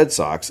Boston Red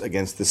Sox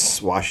against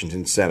the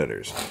Washington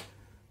Senators.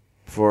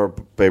 Before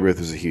Babe Ruth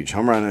was a huge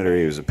home run hitter,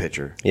 he was a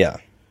pitcher Yeah.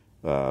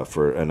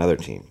 for another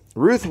team.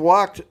 Ruth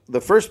walked the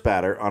first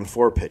batter on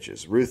 4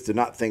 pitches. Ruth did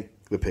not think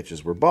the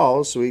pitches were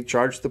balls, so he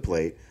charged the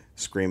plate,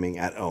 screaming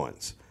at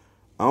Owens.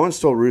 Owens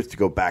told Ruth to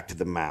go back to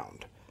the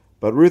mound,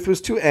 but Ruth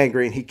was too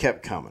angry, and he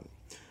kept coming.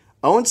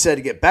 Owens said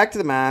to get back to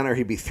the mound or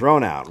he'd be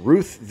thrown out.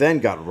 Ruth then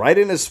got right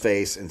in his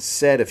face and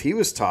said if he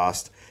was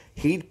tossed,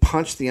 he'd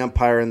punch the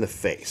umpire in the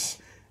face.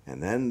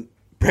 And then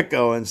Brick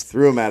Owens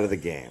threw him out of the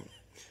game.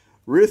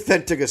 Ruth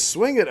then took a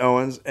swing at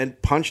Owens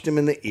and punched him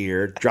in the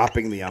ear,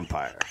 dropping the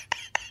umpire.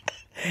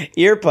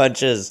 Ear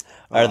punches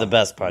are the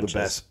best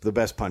punches. The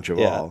best punch of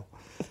all.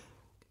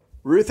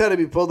 Ruth had to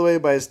be pulled away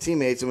by his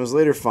teammates and was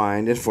later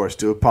fined and forced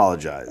to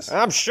apologize.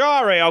 I'm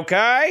sorry,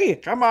 okay?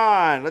 Come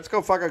on, let's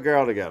go fuck a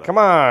girl together. Come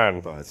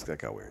on. Oh, that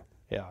got weird.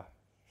 Yeah.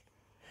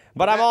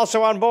 But I'm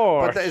also on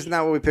board. But isn't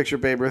that what we picture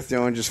Babe Ruth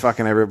doing? Just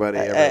fucking everybody.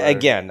 Everywhere?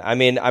 Again, I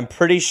mean, I'm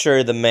pretty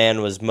sure the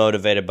man was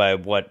motivated by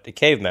what the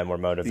cavemen were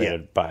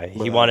motivated by.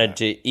 He wanted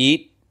to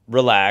eat,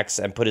 relax,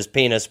 and put his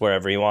penis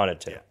wherever he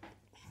wanted to. Yeah.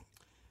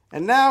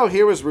 And now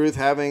here was Ruth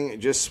having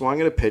just swung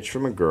at a pitch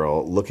from a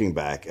girl, looking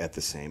back at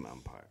the same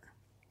umpire.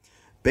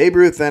 Babe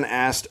Ruth then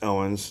asked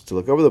Owens to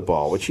look over the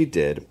ball, which he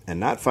did, and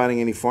not finding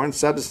any foreign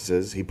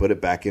substances, he put it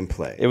back in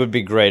play. It would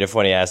be great if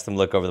when he asked him to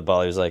look over the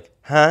ball, he was like,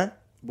 huh?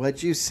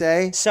 What'd you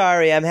say?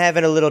 Sorry, I'm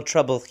having a little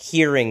trouble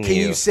hearing Can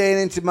you say it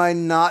into my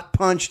not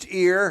punched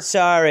ear?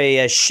 Sorry,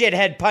 a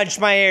shithead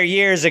punched my ear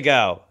years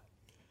ago.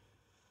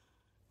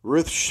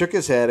 Ruth shook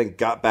his head and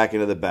got back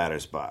into the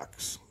batter's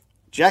box.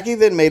 Jackie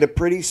then made a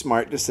pretty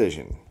smart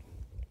decision.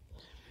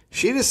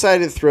 She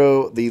decided to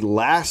throw the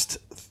last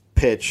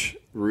pitch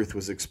Ruth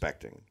was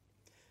expecting.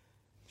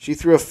 She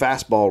threw a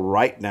fastball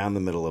right down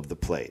the middle of the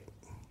plate.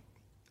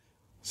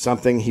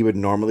 Something he would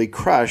normally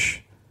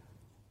crush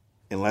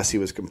unless he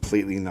was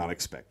completely not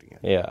expecting it.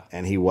 Yeah.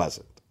 And he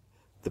wasn't.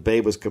 The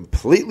Babe was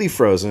completely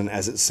frozen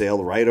as it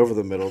sailed right over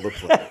the middle of the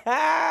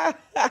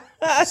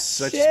plate.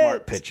 Such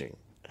smart pitching.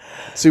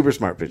 Super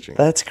smart pitching.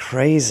 That's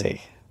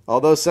crazy.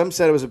 Although some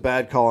said it was a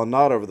bad call and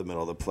not over the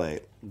middle of the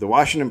plate, the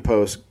Washington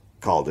Post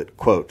called it,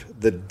 quote,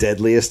 the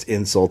deadliest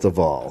insult of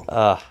all.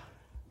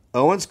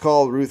 Owens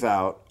called Ruth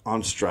out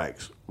on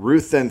strikes.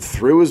 Ruth then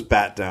threw his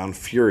bat down,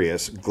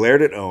 furious,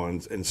 glared at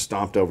Owens, and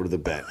stomped over to the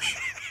bench.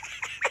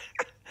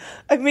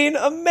 I mean,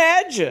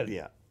 imagine.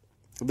 Yeah.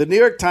 The New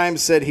York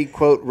Times said he,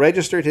 quote,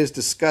 registered his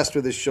disgust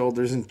with his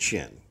shoulders and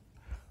chin.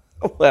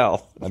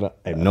 Well,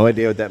 I have no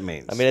idea what that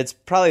means. I mean, it's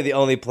probably the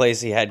only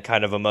place he had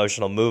kind of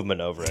emotional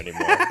movement over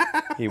anymore.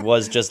 He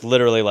was just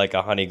literally like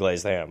a honey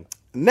glazed ham.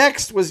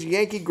 Next was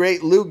Yankee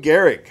great Lou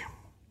Gehrig.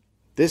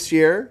 This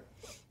year,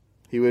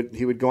 he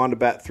would go on to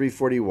bat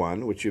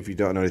 .341, which, if you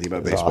don't know anything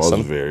about baseball, awesome.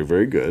 is very,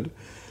 very good.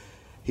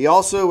 He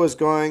also was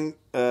going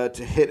to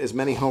hit as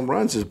many home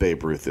runs as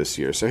Babe Ruth this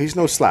year, so he's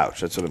no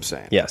slouch. That's what I'm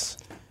saying. Yes.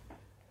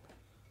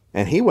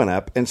 And he went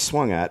up and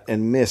swung at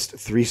and missed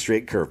 3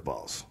 straight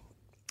curveballs.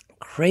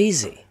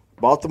 Crazy.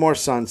 Baltimore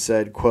Sun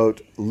said,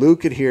 quote, Lou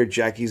could hear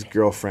Jackie's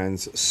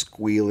girlfriends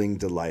squealing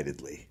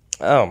delightedly.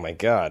 Oh, my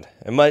God.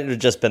 It might have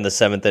just been the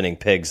 7th inning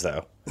pigs,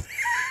 though.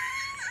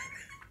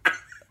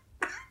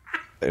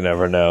 You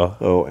never know.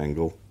 Oh,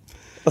 Engel.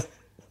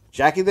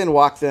 Jackie then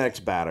walked the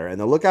next batter, and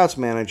the Lookouts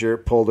manager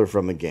pulled her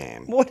from the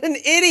game. What an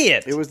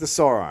idiot. It was the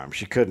sore arm.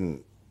 She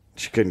couldn't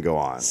go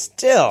on.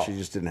 Still. She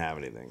just didn't have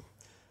anything.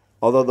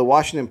 Although the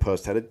Washington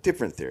Post had a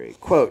different theory.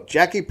 Quote,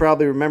 Jackie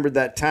probably remembered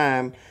that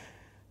time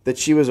that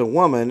she was a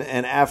woman,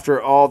 and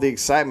after all the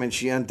excitement,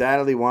 she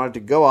undoubtedly wanted to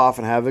go off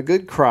and have a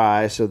good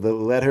cry, so they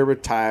let her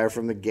retire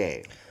from the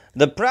game.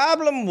 The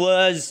problem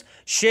was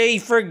she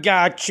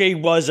forgot she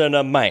wasn't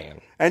a man.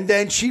 And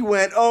then she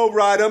went, oh,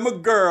 right, I'm a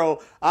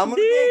girl. I'm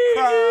going to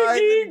go cry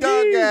in the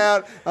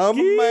dugout. I'm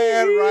a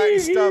man writing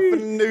stuff in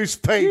the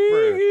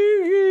newspaper.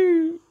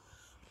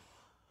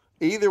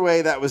 Either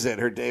way, that was it.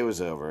 Her day was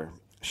over.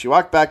 She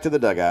walked back to the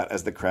dugout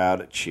as the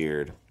crowd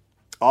cheered.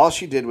 All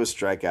she did was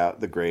strike out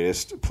the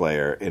greatest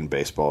player in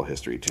baseball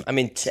history. Too. I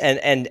mean,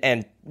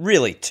 and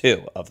really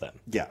 2 of them.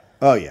 Yeah.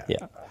 Oh, yeah.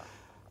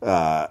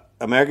 Yeah.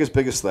 America's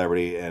biggest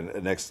celebrity and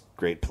a next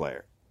great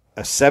player.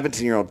 A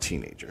 17-year-old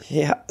teenager.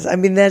 Yeah. I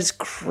mean, that's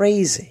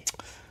crazy.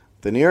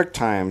 The New York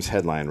Times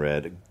headline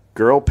read,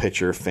 Girl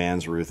pitcher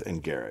fans Ruth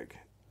and Gehrig.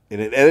 In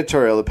an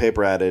editorial, the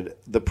paper added,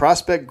 the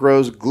prospect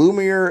grows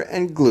gloomier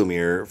and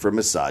gloomier for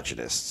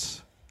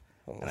misogynists.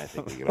 And I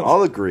think we can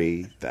all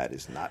agree that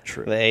is not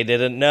true. They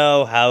didn't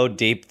know how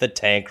deep the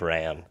tank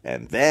ran.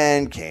 And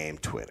then came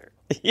Twitter.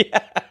 Yeah.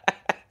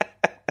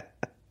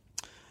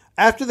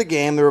 After the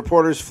game, the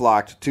reporters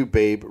flocked to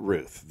Babe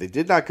Ruth. They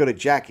did not go to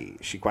Jackie.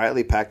 She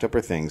quietly packed up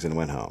her things and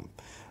went home.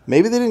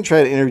 Maybe they didn't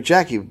try to interview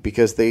Jackie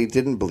because they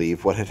didn't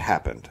believe what had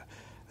happened.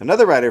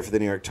 Another writer for the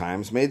New York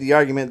Times made the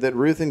argument that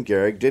Ruth and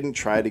Gehrig didn't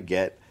try to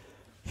get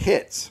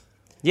hits.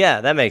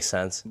 Yeah, that makes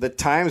sense. The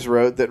Times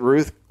wrote that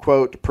Ruth,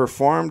 quote,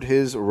 performed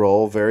his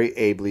role very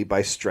ably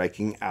by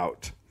striking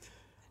out,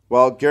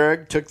 while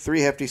Gehrig took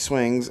 3 hefty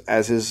swings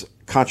as his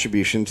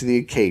contribution to the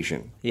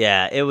occasion.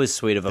 Yeah, it was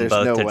sweet of them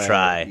both to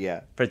try.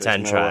 Yeah,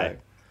 Pretend try. Way.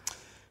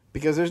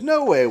 Because there's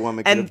no way a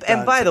woman could have done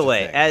And by the such a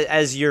way, thing.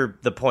 as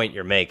the point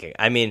you're making,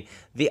 I mean,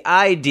 the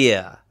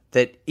idea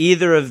that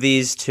either of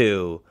these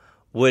two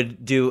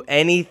would do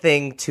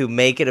anything to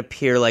make it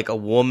appear like a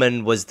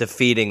woman was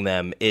defeating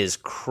them is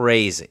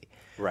crazy.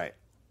 Right.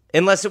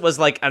 Unless it was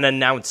like an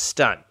announced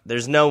stunt.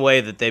 There's no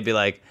way that they'd be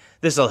like,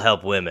 this'll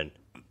help women.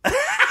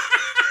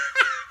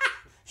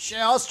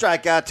 I'll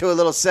strike out to a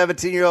little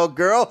 17-year-old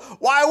girl.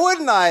 Why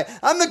wouldn't I?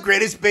 I'm the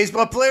greatest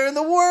baseball player in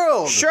the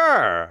world.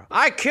 Sure.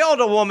 I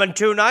killed a woman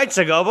 2 nights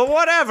ago, but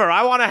whatever.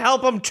 I want to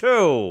help them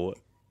too.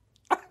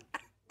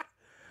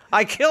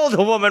 I killed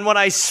a woman when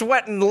I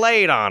sweat and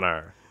laid on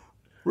her.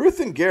 Ruth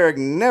and Gehrig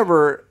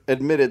never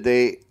admitted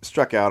they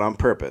struck out on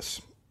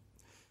purpose.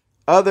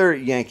 Other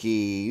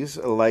Yankees,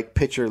 like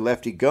pitcher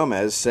Lefty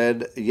Gomez,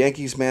 said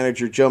Yankees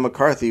manager Joe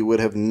McCarthy would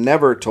have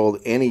never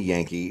told any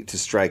Yankee to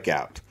strike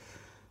out.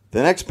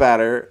 The next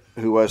batter,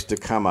 who was to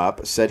come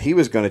up, said he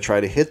was going to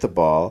try to hit the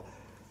ball,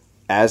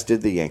 as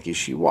did the Yankees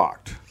she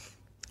walked.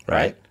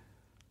 Right.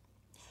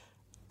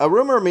 A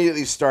rumor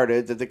immediately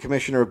started that the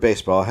commissioner of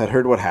baseball had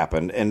heard what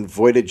happened and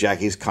voided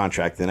Jackie's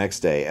contract the next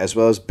day, as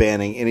well as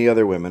banning any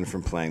other women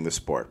from playing the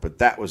sport. But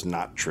that was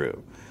not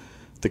true.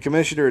 The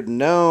commissioner had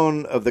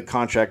known of the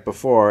contract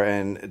before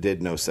and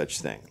did no such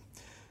thing.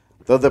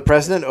 Though the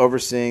president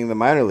overseeing the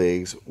minor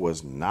leagues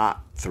was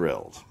not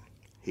thrilled.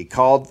 He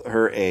called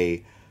her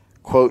a,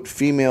 quote,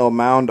 female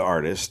mound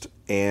artist,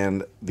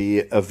 and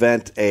the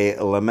event a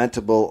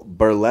lamentable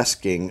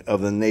burlesquing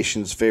of the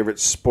nation's favorite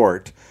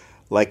sport,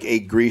 like a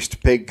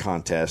greased pig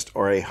contest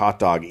or a hot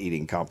dog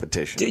eating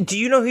competition. Do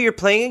you know who you're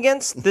playing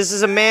against? This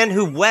is a man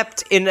who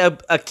wept in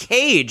a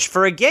cage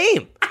for a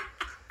game.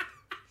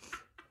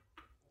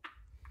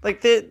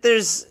 Like,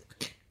 there's...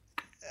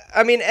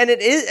 I mean, and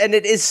it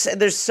is,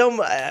 there's so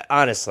much,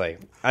 honestly,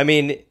 I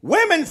mean...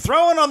 Women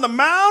throwing on the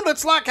mound,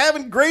 it's like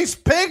having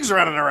greased pigs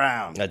running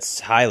around. That's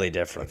highly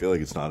different. I feel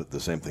like it's not the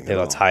same thing I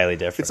feel it's highly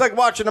different. It's like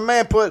watching a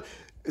man put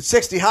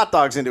 60 hot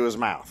dogs into his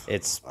mouth.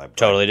 It's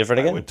totally different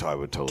again. I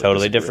would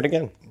totally different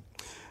again.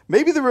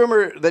 Maybe the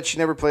rumor that she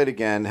never played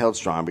again held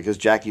strong because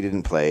Jackie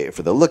didn't play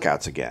for the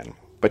Lookouts again.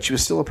 but she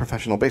was still a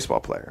professional baseball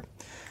player.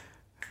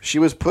 She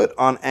was put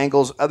on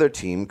Angle's other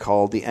team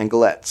called the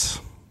Anglettes,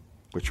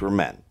 which were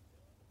men.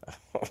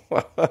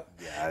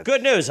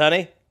 Good news,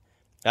 honey.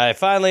 I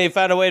finally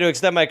found a way to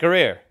extend my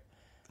career.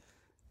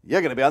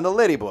 You're going to be on the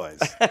Lady Boys.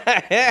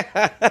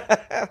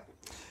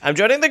 I'm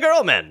joining the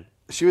girl men.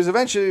 She was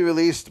eventually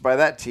released by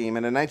that team,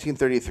 and in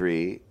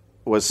 1933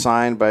 was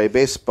signed by a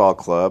baseball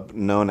club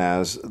known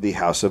as the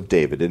House of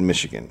David in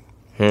Michigan.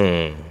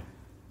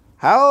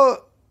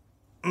 How...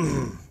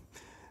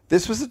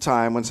 This was a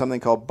time when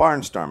something called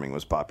barnstorming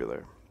was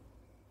popular.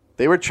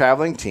 They were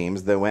traveling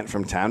teams that went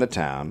from town to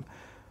town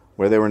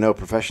where there were no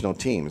professional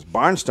teams.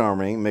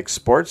 Barnstorming mixed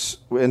sports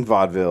and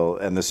vaudeville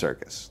and the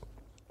circus.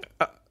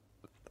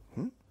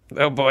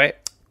 Oh, boy.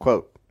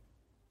 Quote,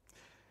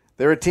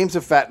 there were teams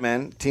of fat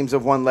men, teams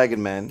of one-legged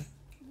men,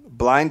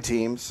 blind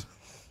teams,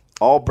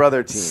 all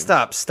brother teams.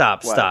 Stop.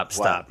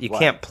 You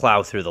can't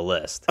plow through the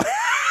list.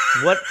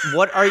 What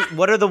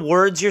are the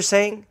words you're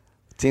saying?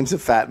 Teams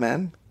of fat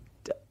men.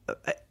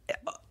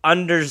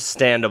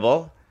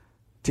 Understandable.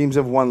 Teams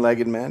of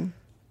one-legged men.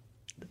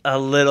 A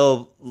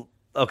little,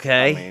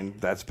 okay. I mean,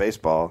 that's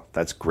baseball.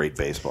 That's great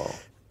baseball.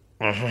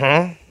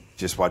 Mm-hmm.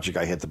 Just watch a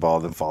guy hit the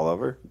ball then fall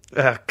over.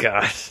 Oh,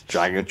 God.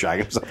 Drag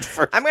himself to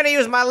first. I'm going to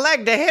use my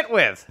leg to hit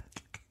with.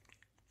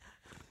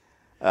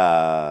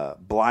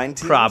 Blind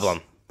teams.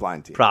 Problem.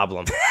 Blind teams.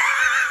 Problem.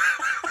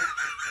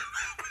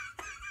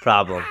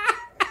 Problem.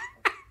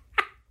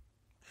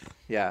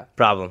 Yeah.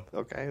 Problem.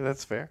 Okay,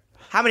 that's fair.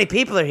 How many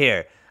people are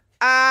here?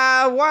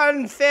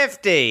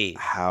 150.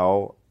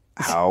 How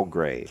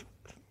great?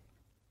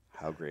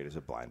 How great is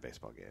a blind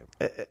baseball game?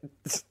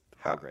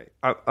 How great?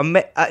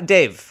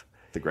 Dave.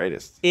 The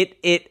greatest.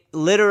 It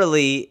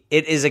literally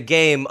is a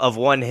game of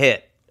one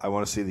hit. I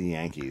want to see the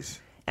Yankees.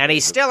 And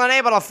he's still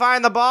unable to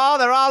find the ball.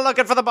 They're all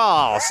looking for the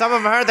ball. Some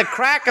of them heard the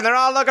crack, and they're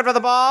all looking for the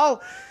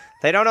ball.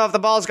 They don't know if the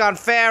ball's gone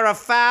fair or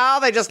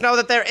foul. They just know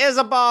that there is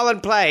a ball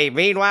in play.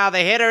 Meanwhile, the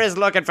hitter is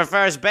looking for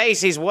first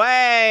base. He's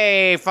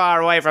way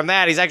far away from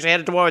that. He's actually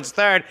headed towards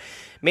third.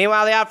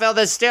 Meanwhile, the outfield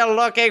is still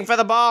looking for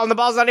the ball, and the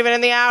ball's not even in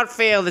the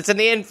outfield. It's in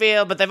the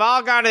infield, but they've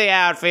all gone to the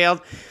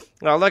outfield.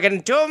 Well, look,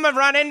 and two of them have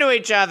run into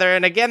each other.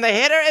 And again, the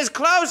hitter is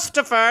close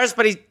to first,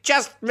 but he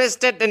just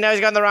missed it, and now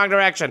he's gone the wrong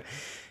direction.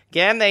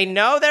 Again, they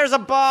know there's a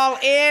ball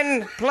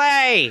in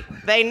play.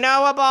 They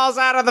know a ball's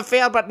out on the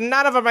field, but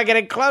none of them are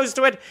getting close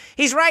to it.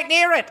 He's right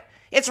near it.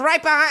 It's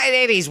right behind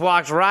it. He's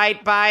walked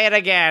right by it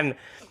again.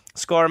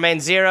 Score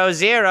remains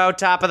 0-0,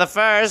 top of the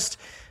first.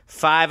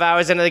 5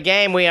 hours into the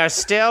game, we are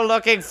still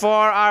looking for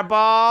our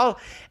ball,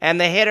 and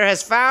the hitter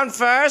has found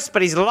first,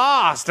 but he's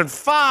lost and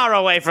far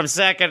away from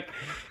second.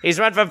 He's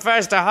run from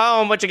first to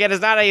home, which again is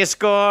not how you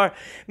score.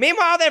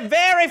 Meanwhile, they're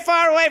very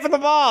far away from the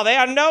ball. They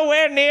are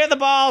nowhere near the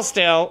ball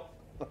still.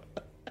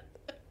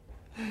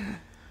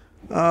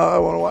 I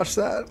want to watch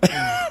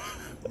that.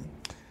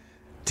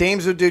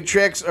 Teams would do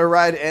tricks or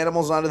ride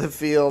animals onto the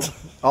field.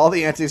 All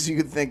the antics you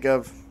could think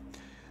of.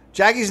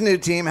 Jackie's new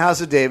team,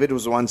 House of David,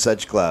 was one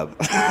such club.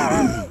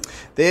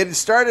 They had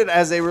started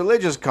as a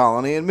religious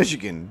colony in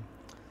Michigan.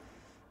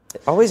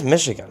 Always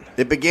Michigan.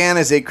 It began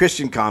as a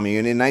Christian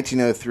commune in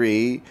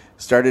 1903,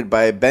 started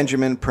by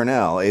Benjamin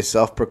Purnell, a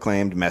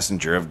self-proclaimed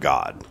messenger of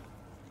God.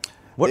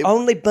 We're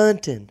only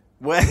bunting.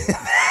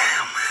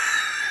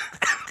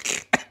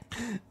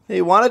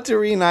 They wanted to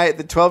reunite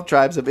the 12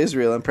 tribes of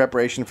Israel in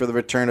preparation for the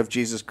return of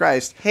Jesus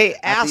Christ. Hey,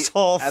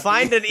 asshole,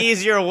 find an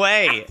easier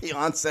way. At the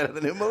onset of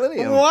the new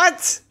millennium.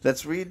 What?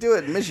 That's where you do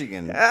it in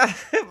Michigan.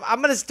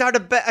 I'm going to start a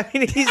bet. I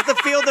mean, he's the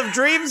Field of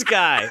Dreams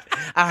guy.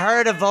 I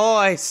heard a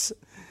voice.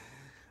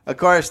 Of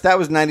course, that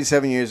was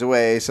 97 years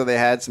away, so they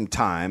had some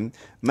time.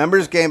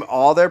 Members gave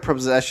all their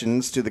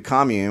possessions to the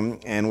commune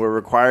and were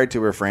required to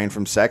refrain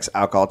from sex,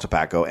 alcohol,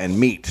 tobacco, and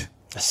meat.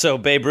 So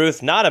Babe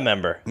Ruth, not a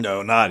member.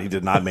 No, not. He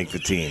did not make the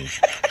team.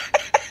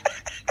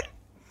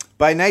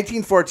 By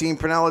 1914,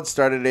 Purnell had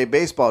started a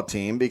baseball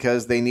team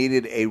because they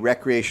needed a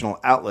recreational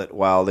outlet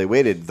while they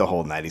waited the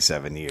whole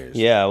 97 years.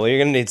 Yeah, well, you're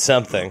going to need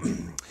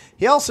something.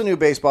 He also knew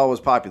baseball was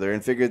popular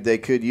and figured they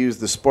could use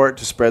the sport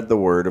to spread the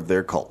word of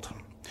their cult.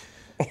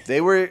 They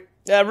were...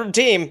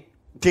 Team.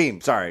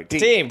 Sorry.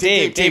 Team.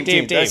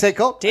 Did I say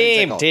cult?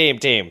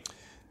 Team.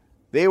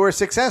 They were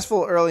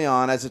successful early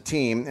on as a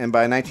team, and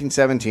by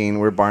 1917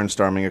 were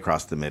barnstorming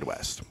across the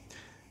Midwest.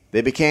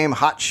 They became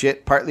hot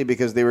shit partly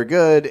because they were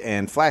good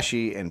and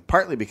flashy, and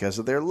partly because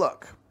of their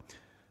look.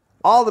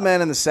 All the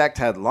men in the sect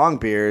had long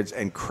beards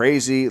and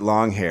crazy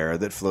long hair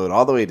that flowed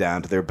all the way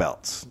down to their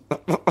belts.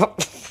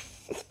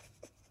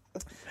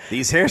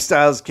 These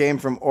hairstyles came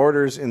from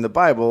orders in the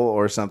Bible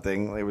or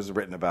something. It was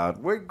written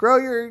about,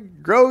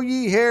 grow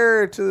ye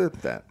hair to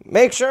that.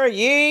 Make sure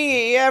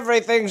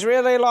everything's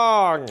really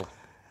long.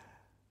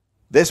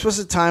 This was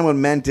a time when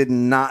men did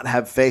not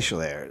have facial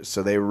hairs,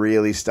 so they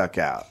really stuck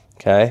out.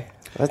 Okay.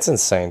 That's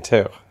insane,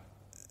 too.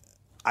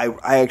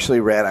 I actually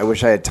read. I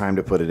wish I had time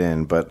to put it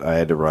in, but I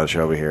had to rush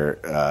over here.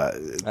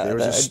 There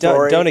was a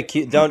story.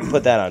 Don't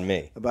put that on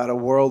me. About a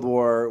World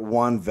War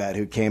I vet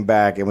who came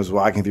back and was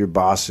walking through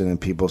Boston,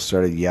 and people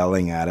started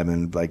yelling at him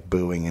and like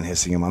booing and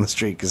hissing him on the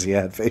street because he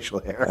had facial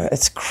hair.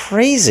 It's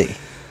crazy.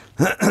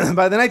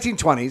 By the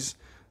 1920s,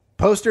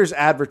 posters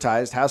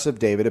advertised House of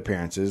David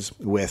appearances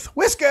with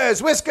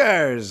whiskers,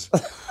 whiskers.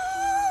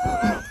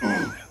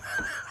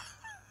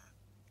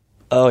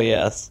 Oh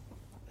yes,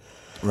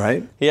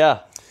 right?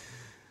 Yeah.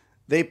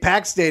 They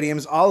packed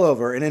stadiums all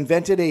over and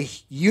invented a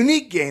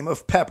unique game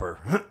of pepper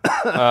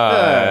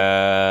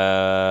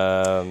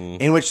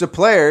in which the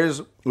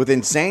players with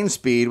insane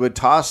speed would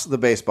toss the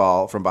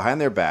baseball from behind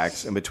their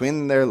backs and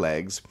between their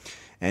legs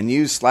and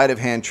use sleight of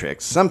hand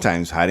tricks,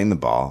 sometimes hiding the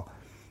ball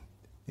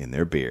in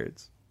their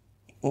beards.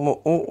 They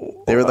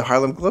were the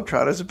Harlem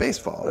Globetrotters of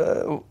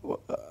baseball.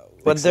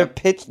 But they're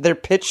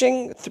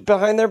pitching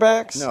behind their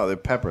backs? No, they're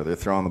pepper. They're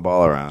throwing the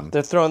ball around.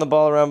 They're throwing the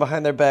ball around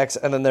behind their backs,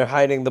 and then they're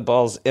hiding the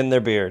balls in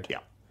their beard. Yeah.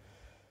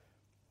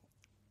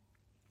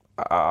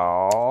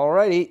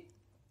 Alrighty.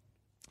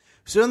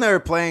 Soon they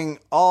were playing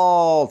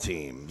all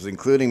teams,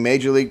 including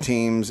Major League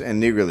teams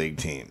and Negro League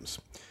teams.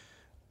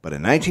 But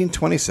in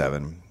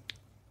 1927,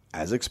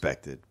 as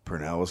expected,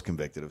 Purnell was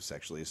convicted of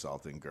sexually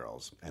assaulting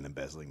girls and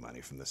embezzling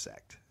money from the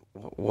sect.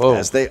 Whoa.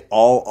 As they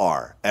all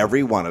are.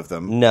 Every one of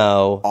them.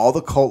 No. All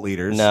the cult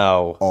leaders.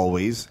 No.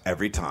 Always.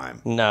 Every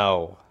time.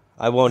 No.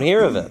 I won't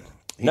hear of it.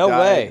 No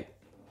way.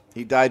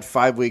 He died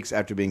 5 weeks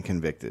after being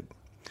convicted.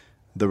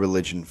 The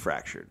religion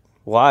fractured.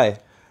 Why?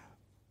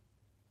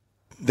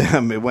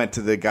 It went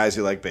to the guys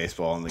who like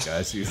baseball and the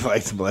guys who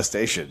liked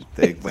molestation.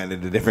 They went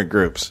into different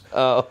groups.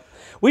 Oh.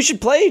 We should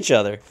play each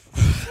other.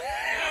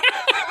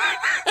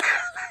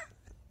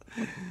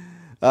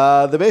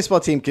 The baseball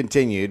team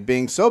continued,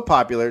 being so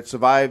popular it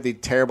survived the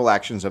terrible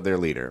actions of their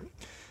leader.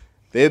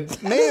 They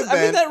may have been.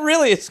 I mean, that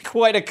really is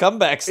quite a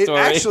comeback story.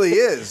 It actually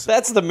is.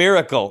 That's the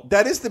miracle.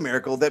 That is the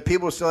miracle that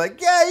people are still like,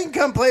 yeah, you can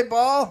come play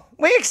ball.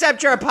 We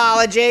accept your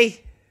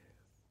apology.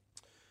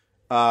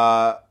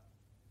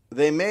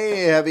 They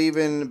may have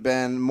even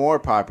been more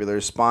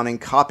popular, spawning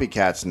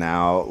copycats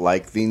now,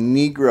 like the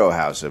Negro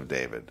House of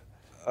David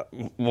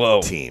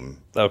Whoa. team.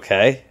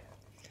 Okay.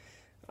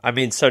 I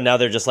mean, so now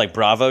they're just like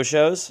Bravo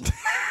shows?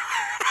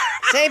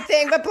 Same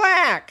thing but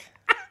black.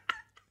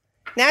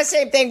 Now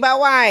same thing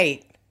but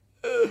white.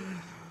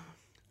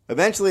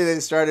 Eventually, they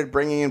started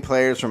bringing in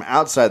players from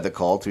outside the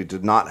cult who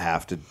did not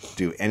have to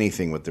do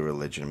anything with the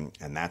religion,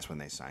 and that's when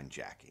they signed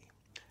Jackie.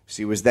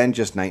 She was then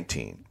just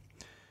 19.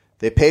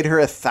 They paid her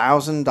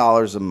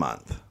 $1,000 a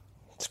month.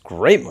 It's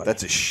great money.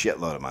 That's a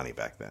shitload of money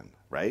back then,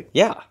 right?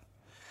 Yeah.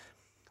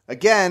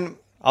 Again...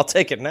 I'll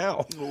take it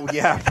now.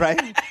 Yeah,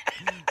 right?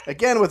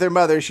 Again, with her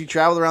mother, she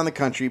traveled around the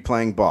country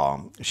playing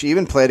ball. She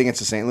even played against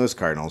the St. Louis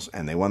Cardinals,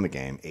 and they won the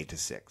game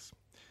 8-6.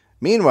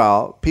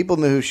 Meanwhile, people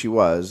knew who she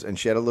was, and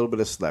she had a little bit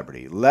of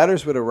celebrity.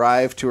 Letters would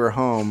arrive to her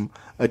home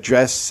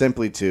addressed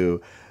simply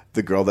to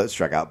the girl that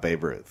struck out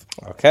Babe Ruth.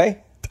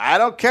 Okay. I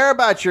don't care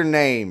about your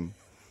name.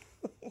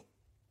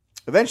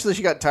 Eventually,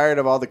 she got tired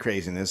of all the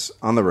craziness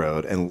on the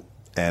road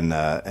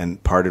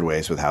and parted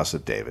ways with House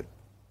of David.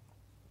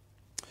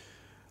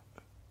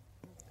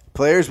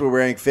 Players were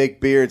wearing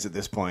fake beards at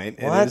this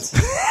point. What?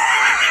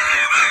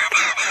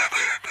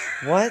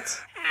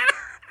 What?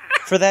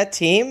 For that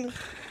team?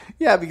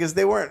 Yeah, because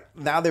they weren't.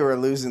 Now they were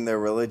losing their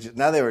religion.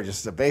 Now they were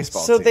just a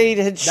baseball So team. they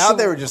had. Now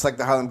they were just like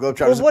the Harlem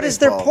Globetrotters. Well, what is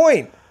their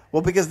point?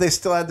 Well, because they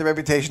still had the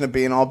reputation of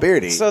being all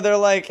beardy. So they're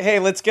like, hey,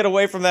 let's get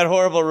away from that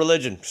horrible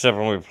religion. Except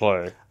when we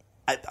play.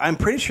 I'm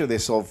pretty sure they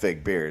sold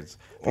fake beards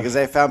because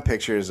I found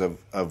pictures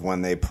of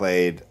when they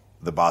played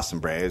the Boston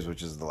Braves,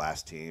 which is the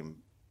last team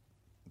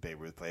Babe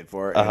Ruth played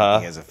for,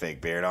 and he has a fake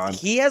beard on.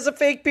 He has a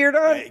fake beard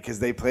on? Because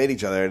they played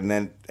each other,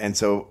 and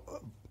so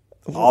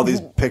all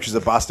these pictures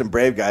of Boston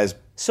Brave guys.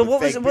 So with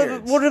what fake was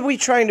beards. what are we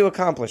trying to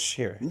accomplish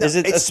here? No, is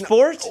it a it's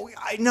sport?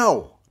 I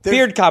know.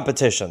 Beard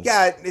competitions.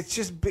 Yeah, it's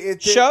just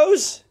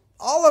Shows?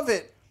 all of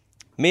it.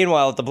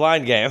 Meanwhile, at the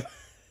blind game,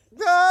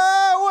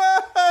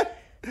 What?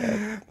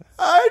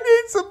 I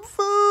need some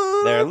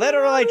food. they're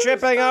literally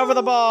tripping over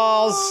the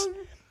balls.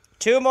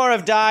 2 more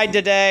have died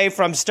today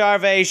from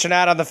starvation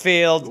out on the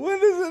field. When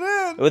does it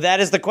end? Well, that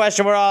is the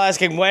question we're all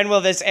asking. When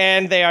will this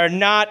end? They are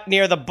not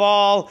near the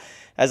ball.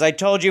 As I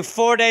told you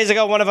 4 days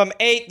ago, one of them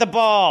ate the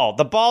ball.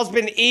 The ball's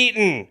been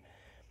eaten.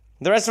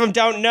 The rest of them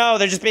don't know.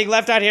 They're just being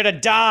left out here to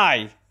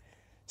die. What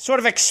sort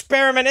of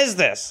experiment is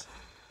this?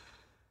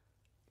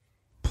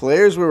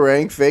 Players were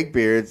wearing fake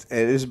beards, and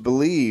it is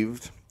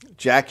believed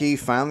Jackie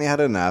finally had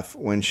enough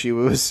when she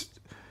was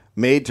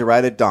made to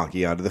ride a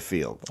donkey onto the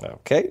field.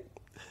 Okay.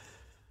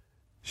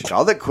 She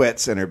called it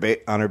quits on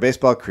her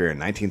baseball career in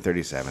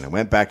 1937 and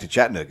went back to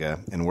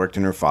Chattanooga and worked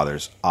in her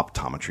father's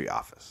optometry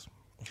office.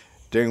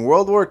 During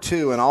World War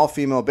II, an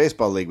all-female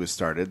baseball league was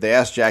started. They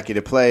asked Jackie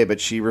to play,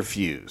 but she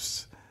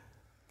refused.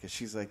 Because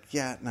she's like,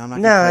 yeah, no, I'm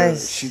not going to play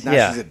with she's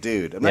a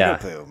dude. I'm not going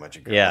to play with a bunch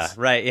of girls. Yeah,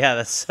 right. Yeah,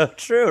 that's so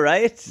true,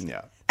 right?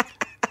 Yeah.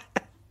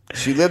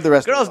 She lived the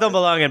rest Girls of her don't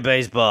belong in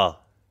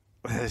baseball.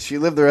 She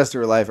lived the rest of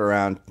her life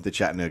around the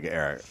Chattanooga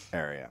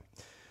area.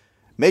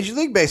 Major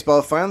League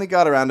Baseball finally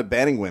got around to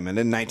banning women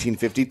in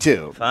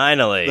 1952.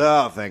 Finally.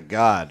 Oh, thank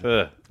God.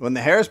 Ugh. When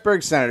the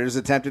Harrisburg Senators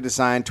attempted to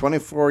sign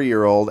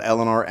 24-year-old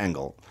Eleanor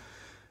Engel.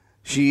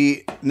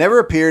 She never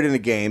appeared in a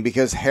game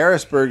because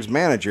Harrisburg's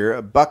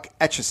manager, Buck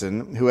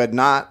Etchison, who had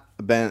not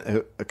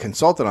been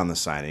consulted on the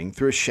signing,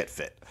 threw a shit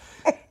fit.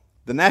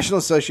 The National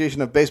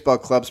Association of Baseball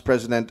Clubs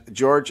president,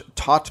 George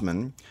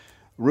Tautman,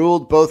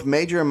 ruled both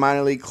major and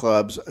minor league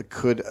clubs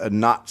could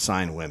not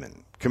sign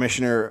women.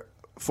 Commissioner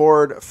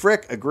Ford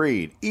Frick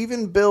agreed.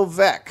 Even Bill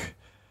Veeck.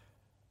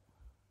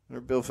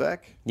 Remember Bill Veeck?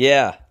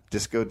 Yeah.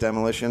 Disco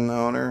demolition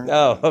owner.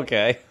 Oh,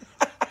 okay.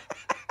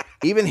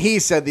 Even he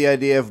said the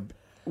idea of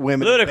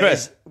women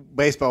Ludicrous.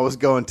 Baseball was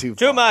going too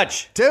far. Too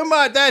much. Too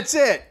much. That's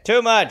it.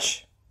 Too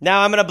much.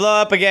 Now I'm going to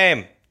blow up a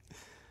game.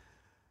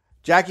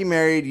 Jackie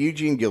married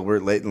Eugene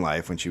Gilbert late in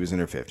life when she was in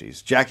her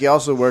 50s. Jackie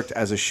also worked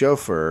as a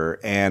chauffeur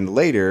and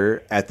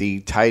later at the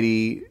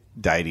Tidy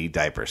Didy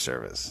diaper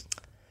service.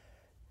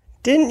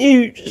 Didn't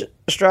you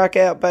strike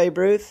out Babe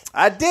Ruth?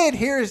 I did.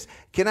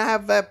 Can I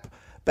have that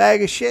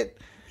bag of shit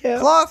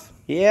cloth?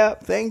 Yeah.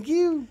 Thank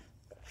you.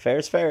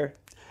 Fair's fair.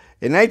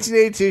 In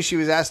 1982, she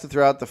was asked to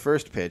throw out the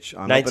first pitch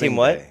on 19 opening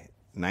what? day.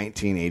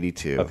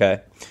 1982.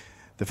 Okay.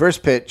 The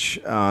first pitch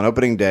on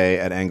opening day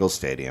at Engels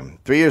Stadium.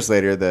 3 years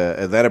later, the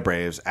Atlanta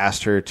Braves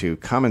asked her to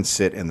come and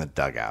sit in the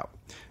dugout.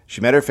 She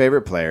met her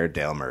favorite player,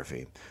 Dale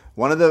Murphy.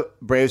 One of the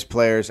Braves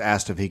players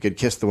asked if he could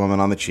kiss the woman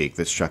on the cheek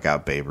that struck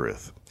out Babe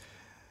Ruth.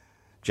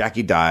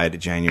 Jackie died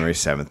January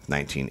 7th,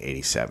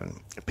 1987.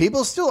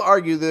 People still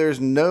argue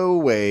there's no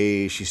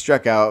way she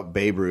struck out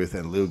Babe Ruth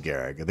and Lou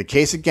Gehrig. The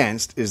case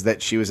against is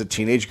that she was a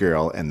teenage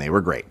girl and they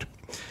were great.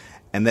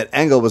 And that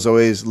Engel was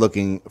always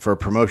looking for a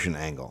promotion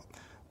angle.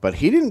 But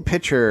he didn't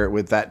pitch her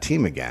with that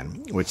team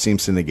again, which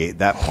seems to negate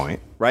that point,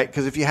 right?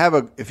 Because if you have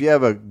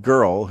a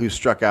girl who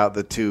struck out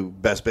the two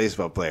best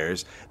baseball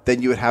players,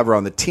 then you would have her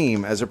on the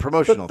team as a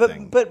promotional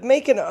thing. But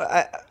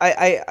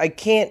I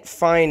can't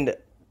find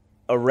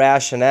a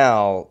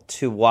rationale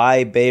to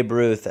why Babe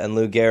Ruth and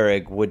Lou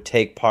Gehrig would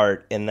take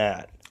part in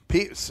that.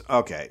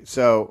 Okay,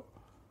 so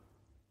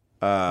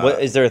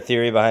what, is there a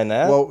theory behind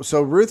that? Well,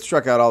 so Ruth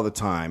struck out all the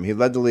time. He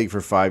led the league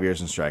for 5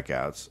 years in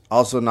strikeouts.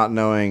 Also, not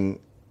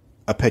knowing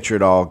a pitcher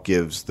at all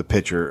gives the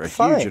pitcher a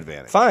huge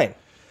advantage. Fine.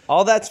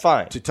 All that's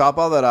fine. To top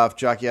all that off,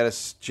 Jackie had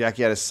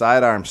a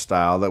sidearm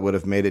style that would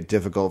have made it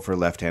difficult for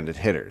left-handed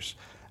hitters.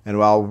 And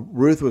while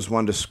Ruth was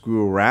one to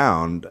screw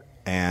around,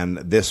 and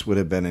this would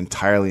have been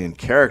entirely in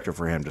character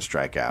for him to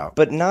strike out.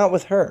 But not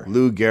with her.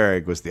 Lou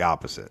Gehrig was the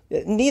opposite.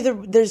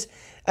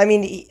 I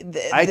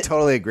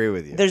totally agree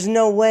with you. There's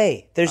no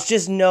way. There's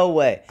just no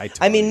way.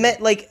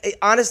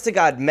 Honest to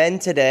God, men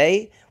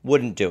today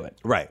wouldn't do it.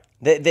 Right.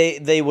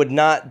 They would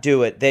not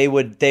do it. They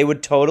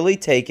would totally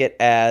take it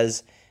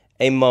as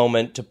a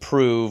moment to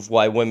prove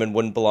why women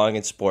wouldn't belong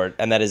in sport,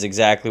 and that is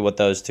exactly what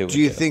those two would do.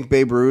 Do you think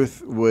Babe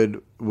Ruth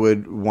would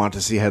want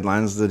to see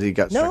headlines that he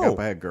got struck out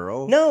by a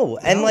girl? No.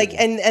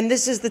 And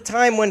this is the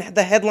time when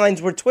the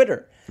headlines were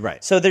Twitter.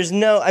 Right. So there's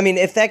no,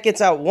 if that gets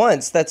out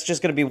once, that's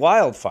just going to be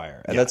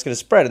wildfire, and that's going to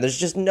spread, and there's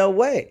just no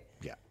way.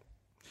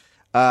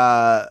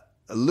 Yeah.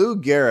 Lou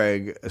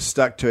Gehrig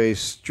stuck to a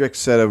strict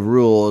set of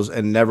rules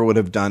and never would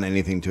have done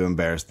anything to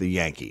embarrass the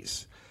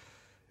Yankees.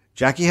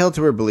 Jackie held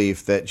to her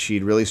belief that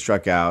she'd really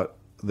struck out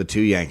the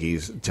two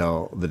Yankees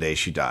until the day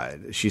she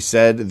died. She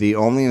said the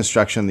only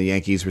instruction the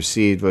Yankees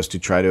received was to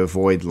try to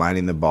avoid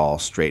lining the ball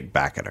straight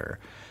back at her.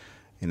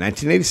 In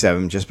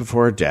 1987, just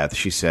before her death,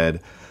 she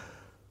said,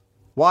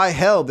 "Why,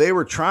 hell, they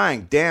were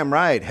trying. Damn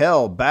right.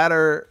 Hell,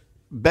 better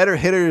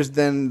hitters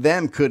than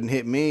them couldn't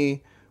hit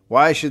me.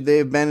 Why should they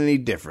have been any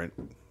different?"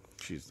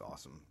 She's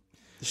awesome.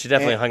 She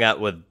definitely hung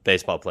out with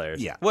baseball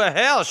players. Yeah. Well,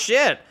 hell,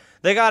 shit.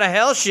 They got a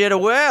hell shit a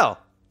well.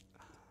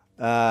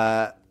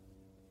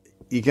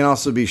 You can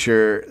also be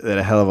sure that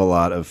a hell of a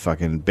lot of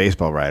fucking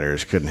baseball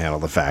writers couldn't handle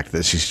the fact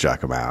that she struck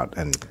them out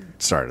and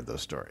started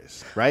those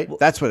stories, right?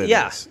 That's what it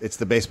is. It's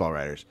the baseball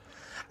writers.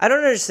 I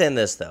don't understand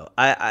this, though.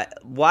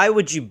 Why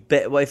would you,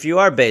 if you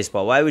are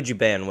baseball, why would you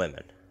ban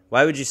women?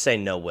 Why would you say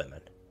no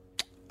women?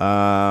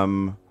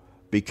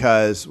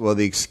 Because,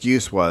 the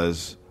excuse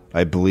was,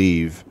 I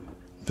believe,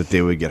 that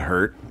they would get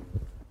hurt.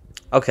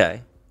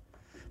 Okay.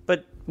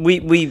 But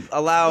we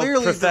allow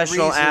Clearly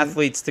professional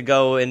athletes to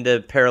go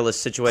into perilous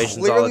situations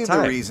all the time.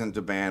 Clearly the reason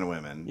to ban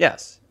women.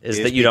 Yes, is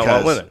that you don't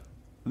want women.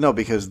 No,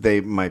 because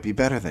they might be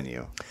better than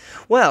you.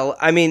 Well,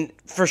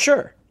 for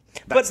sure.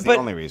 That's the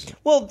only reason.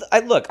 Well,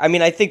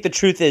 I think the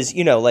truth is,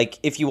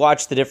 if you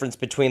watch the difference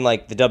between,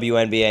 the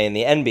WNBA and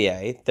the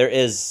NBA, there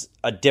is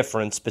a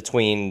difference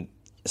between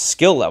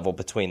skill level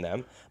between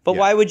them. But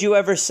why would you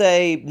ever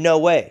say, no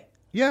way?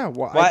 Yeah,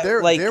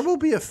 there will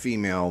be a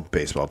female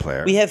baseball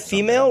player. We have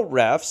female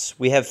refs.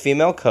 We have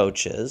female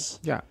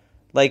coaches. Yeah.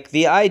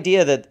 The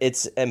idea that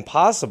it's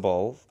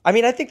impossible. I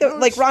think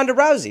that, Ronda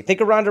Rousey. Think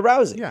of Ronda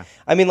Rousey.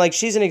 Yeah.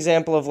 She's an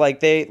example of,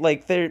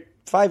 they're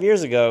 5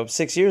 years ago,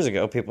 6 years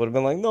ago, people would have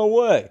been like, no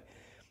way.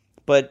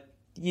 But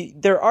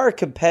there are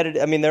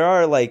competitive, there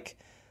are,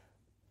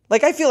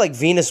 Like I feel like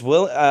Venus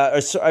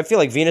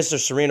or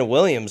Serena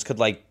Williams could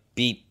like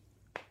beat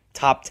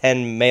top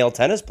 10 male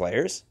tennis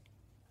players.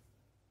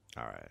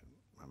 All right.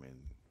 I mean,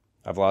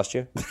 I've lost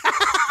you.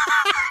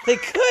 They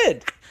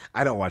could.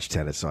 I don't watch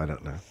tennis, so I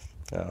don't know.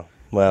 Oh,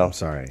 well. I'm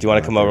sorry. Do you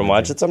want to come over and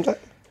watch it sometime?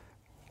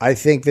 I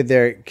think that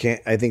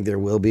there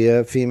will be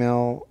a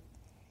female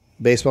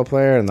baseball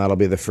player, and that'll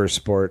be the first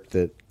sport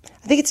that.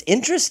 I think it's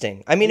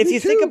interesting. I mean, if you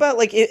think about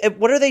like,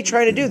 what are they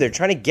trying to do? They're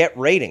trying to get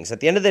ratings.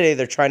 At the end of the day,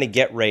 they're trying to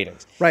get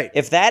ratings. Right.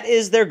 If that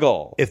is their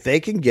goal, if they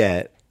can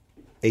get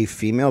a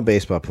female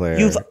baseball player,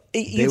 you've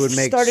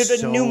started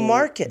a new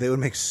market. They would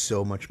make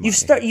so much money.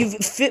 You've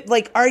fit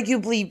like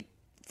arguably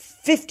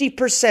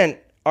 50%,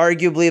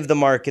 arguably of the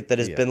market that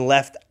has been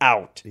left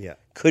out. Yeah.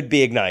 Could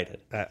be ignited.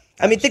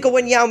 I mean, think of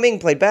when Yao Ming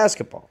played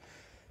basketball.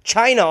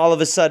 China, all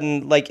of a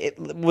sudden, like it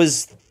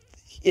was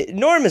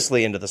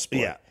enormously into the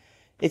sport. Yeah.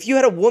 If you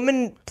had a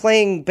woman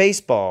playing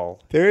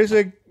baseball, there is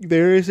a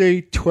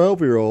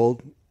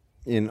 12-year-old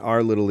in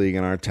our little league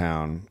in our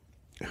town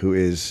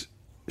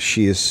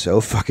she is so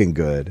fucking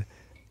good,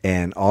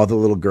 and all the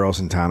little girls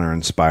in town are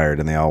inspired,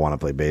 and they all want to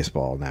play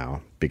baseball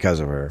now because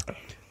of her.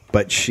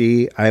 But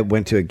I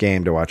went to a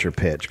game to watch her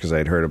pitch because I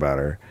had heard about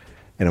her.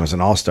 And it was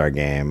an all-star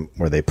game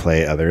where they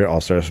play other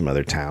all-stars from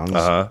other towns.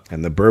 Uh-huh.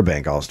 And the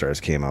Burbank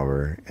All-Stars came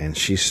over, and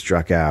she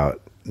struck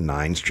out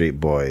 9 straight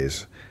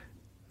boys.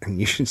 And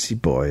you should see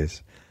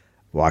boys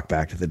walk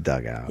back to the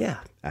dugout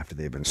after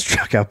they've been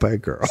struck out by a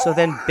girl. So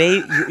then,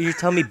 you're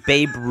telling me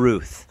Babe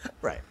Ruth,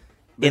 right?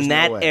 In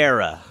that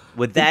era,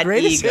 with that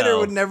greatest ego, hitter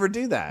would never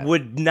do that.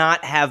 Would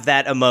not have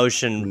that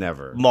emotion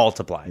never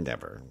multiplied.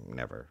 Never.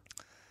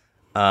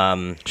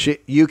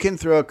 You can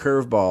throw a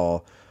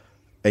curveball.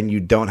 And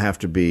you don't have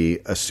to be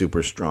a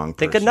super strong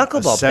person. Think of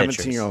knuckleball pitchers.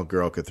 A 17-year-old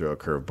girl could throw a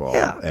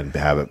curveball and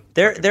have it.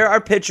 There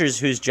are pitchers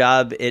whose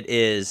job it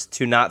is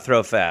to not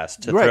throw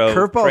fast, to throw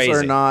curveballs crazy.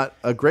 Are not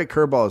a great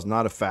curveball is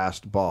not a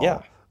fast ball.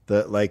 Yeah.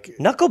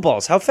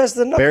 Knuckleballs. How fast is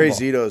the knuckleball? Barry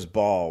Zito's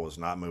ball was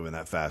not moving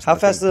that fast. How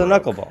fast is the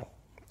knuckleball?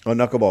 Oh,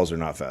 knuckleballs are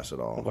not fast at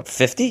all. What,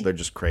 50? They're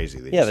just crazy.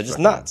 They're just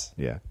nuts.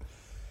 Yeah.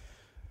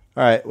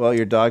 All right. Well,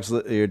 your dog.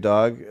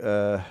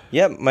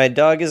 Yep, my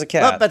dog is a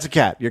cat. Oh, that's a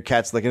cat. Your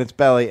cat's licking its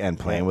belly and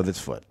playing with its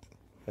foot.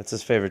 That's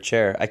his favorite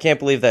chair. I can't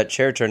believe that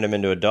chair turned him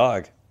into a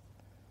dog.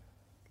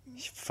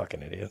 You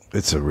fucking idiot.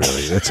 It's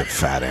a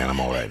fat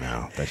animal right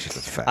now. That's just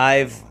a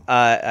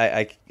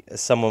fat.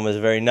 Someone was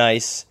very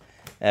nice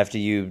after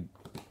you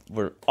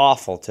were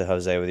awful to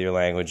Jose with your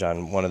language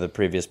on one of the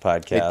previous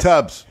podcasts. Hey,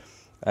 Tubbs.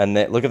 And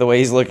look at the way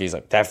he's looking. He's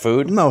like, that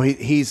food? No,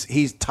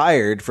 he's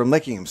tired from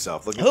licking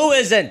himself. Who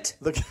isn't?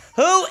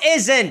 Who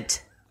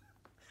isn't?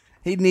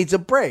 He needs a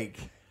break.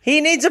 He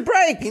needs a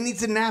break. He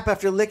needs a nap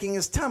after licking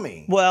his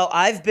tummy. Well,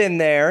 I've been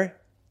there.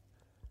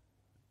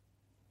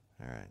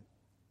 All right.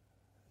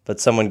 But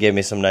someone gave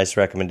me some nice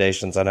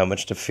recommendations on how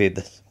much to feed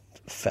this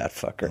fat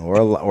fucker.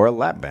 Or a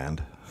lap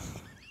band.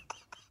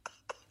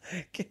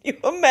 Can you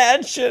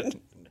imagine?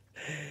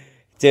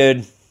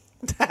 Dude,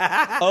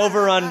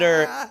 over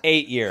under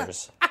 8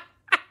 years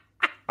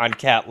on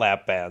cat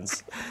lap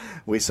bands.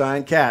 We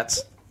sign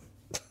cats.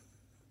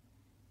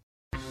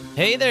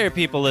 Hey there,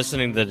 people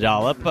listening to The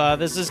Dollop.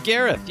 This is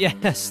Gareth.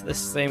 Yes, this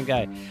same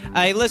guy.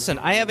 I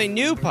have a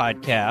new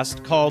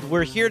podcast called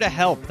We're Here to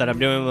Help that I'm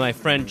doing with my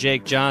friend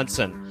Jake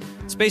Johnson.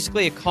 It's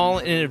basically a call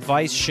and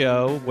advice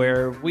show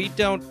where we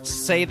don't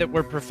say that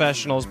we're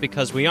professionals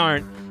because we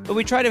aren't, but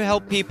we try to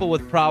help people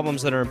with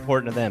problems that are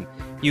important to them.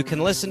 You can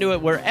listen to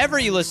it wherever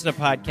you listen to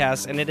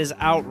podcasts, and it is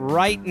out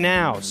right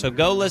now. So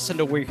go listen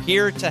to We're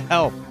Here to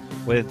Help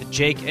with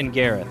Jake and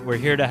Gareth. We're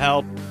Here to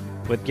Help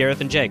with Gareth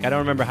and Jake. I don't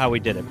remember how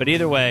we did it, but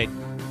either way,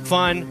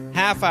 fun,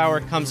 half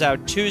hour, comes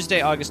out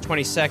Tuesday, August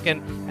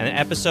 22nd, and the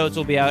episodes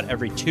will be out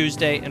every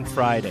Tuesday and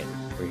Friday.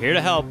 We're here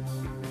to help.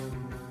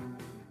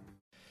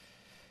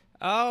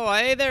 Oh,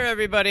 hey there,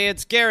 everybody.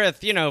 It's Gareth,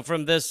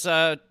 from this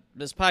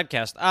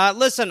podcast.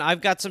 Listen,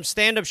 I've got some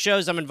stand-up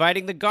shows I'm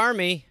inviting the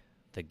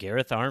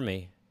Gareth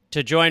Army,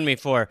 to join me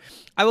for.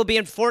 I will be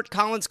in Fort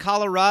Collins,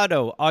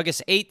 Colorado,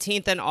 August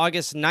 18th and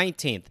August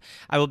 19th.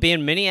 I will be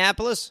in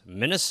Minneapolis,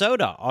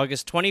 Minnesota,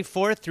 August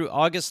 24th through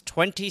August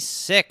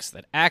 26th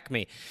at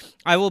Acme.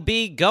 I will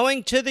be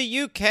going to the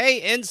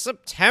UK in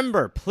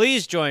September.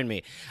 Please join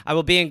me. I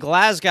will be in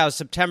Glasgow,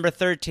 September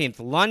 13th,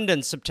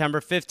 London,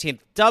 September 15th,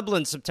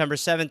 Dublin, September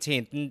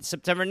 17th, and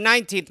September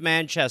 19th,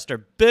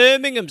 Manchester,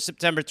 Birmingham,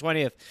 September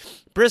 20th,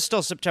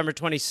 Bristol, September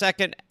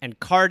 22nd,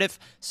 and Cardiff,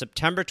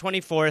 September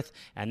 24th.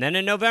 And then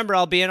in November,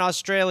 I'll be in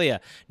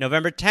Australia.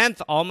 November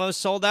 10th, almost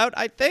sold out,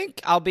 I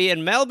think. I'll be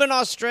in Melbourne,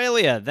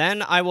 Australia.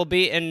 Then I will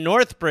be in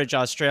Northbridge,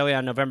 Australia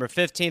on November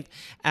 15th.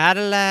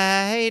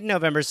 Adelaide,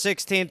 November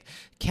 16th.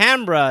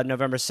 Canberra,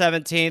 November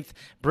 17th.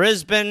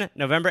 Brisbane,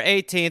 November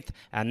 18th.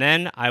 And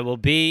then I will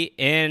be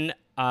in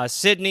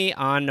Sydney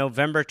on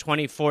November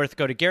 24th.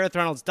 Go to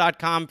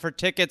GarethReynolds.com for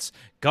tickets.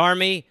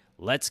 Garmy,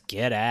 let's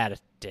get at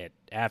it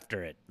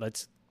after it.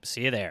 Let's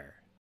see you there.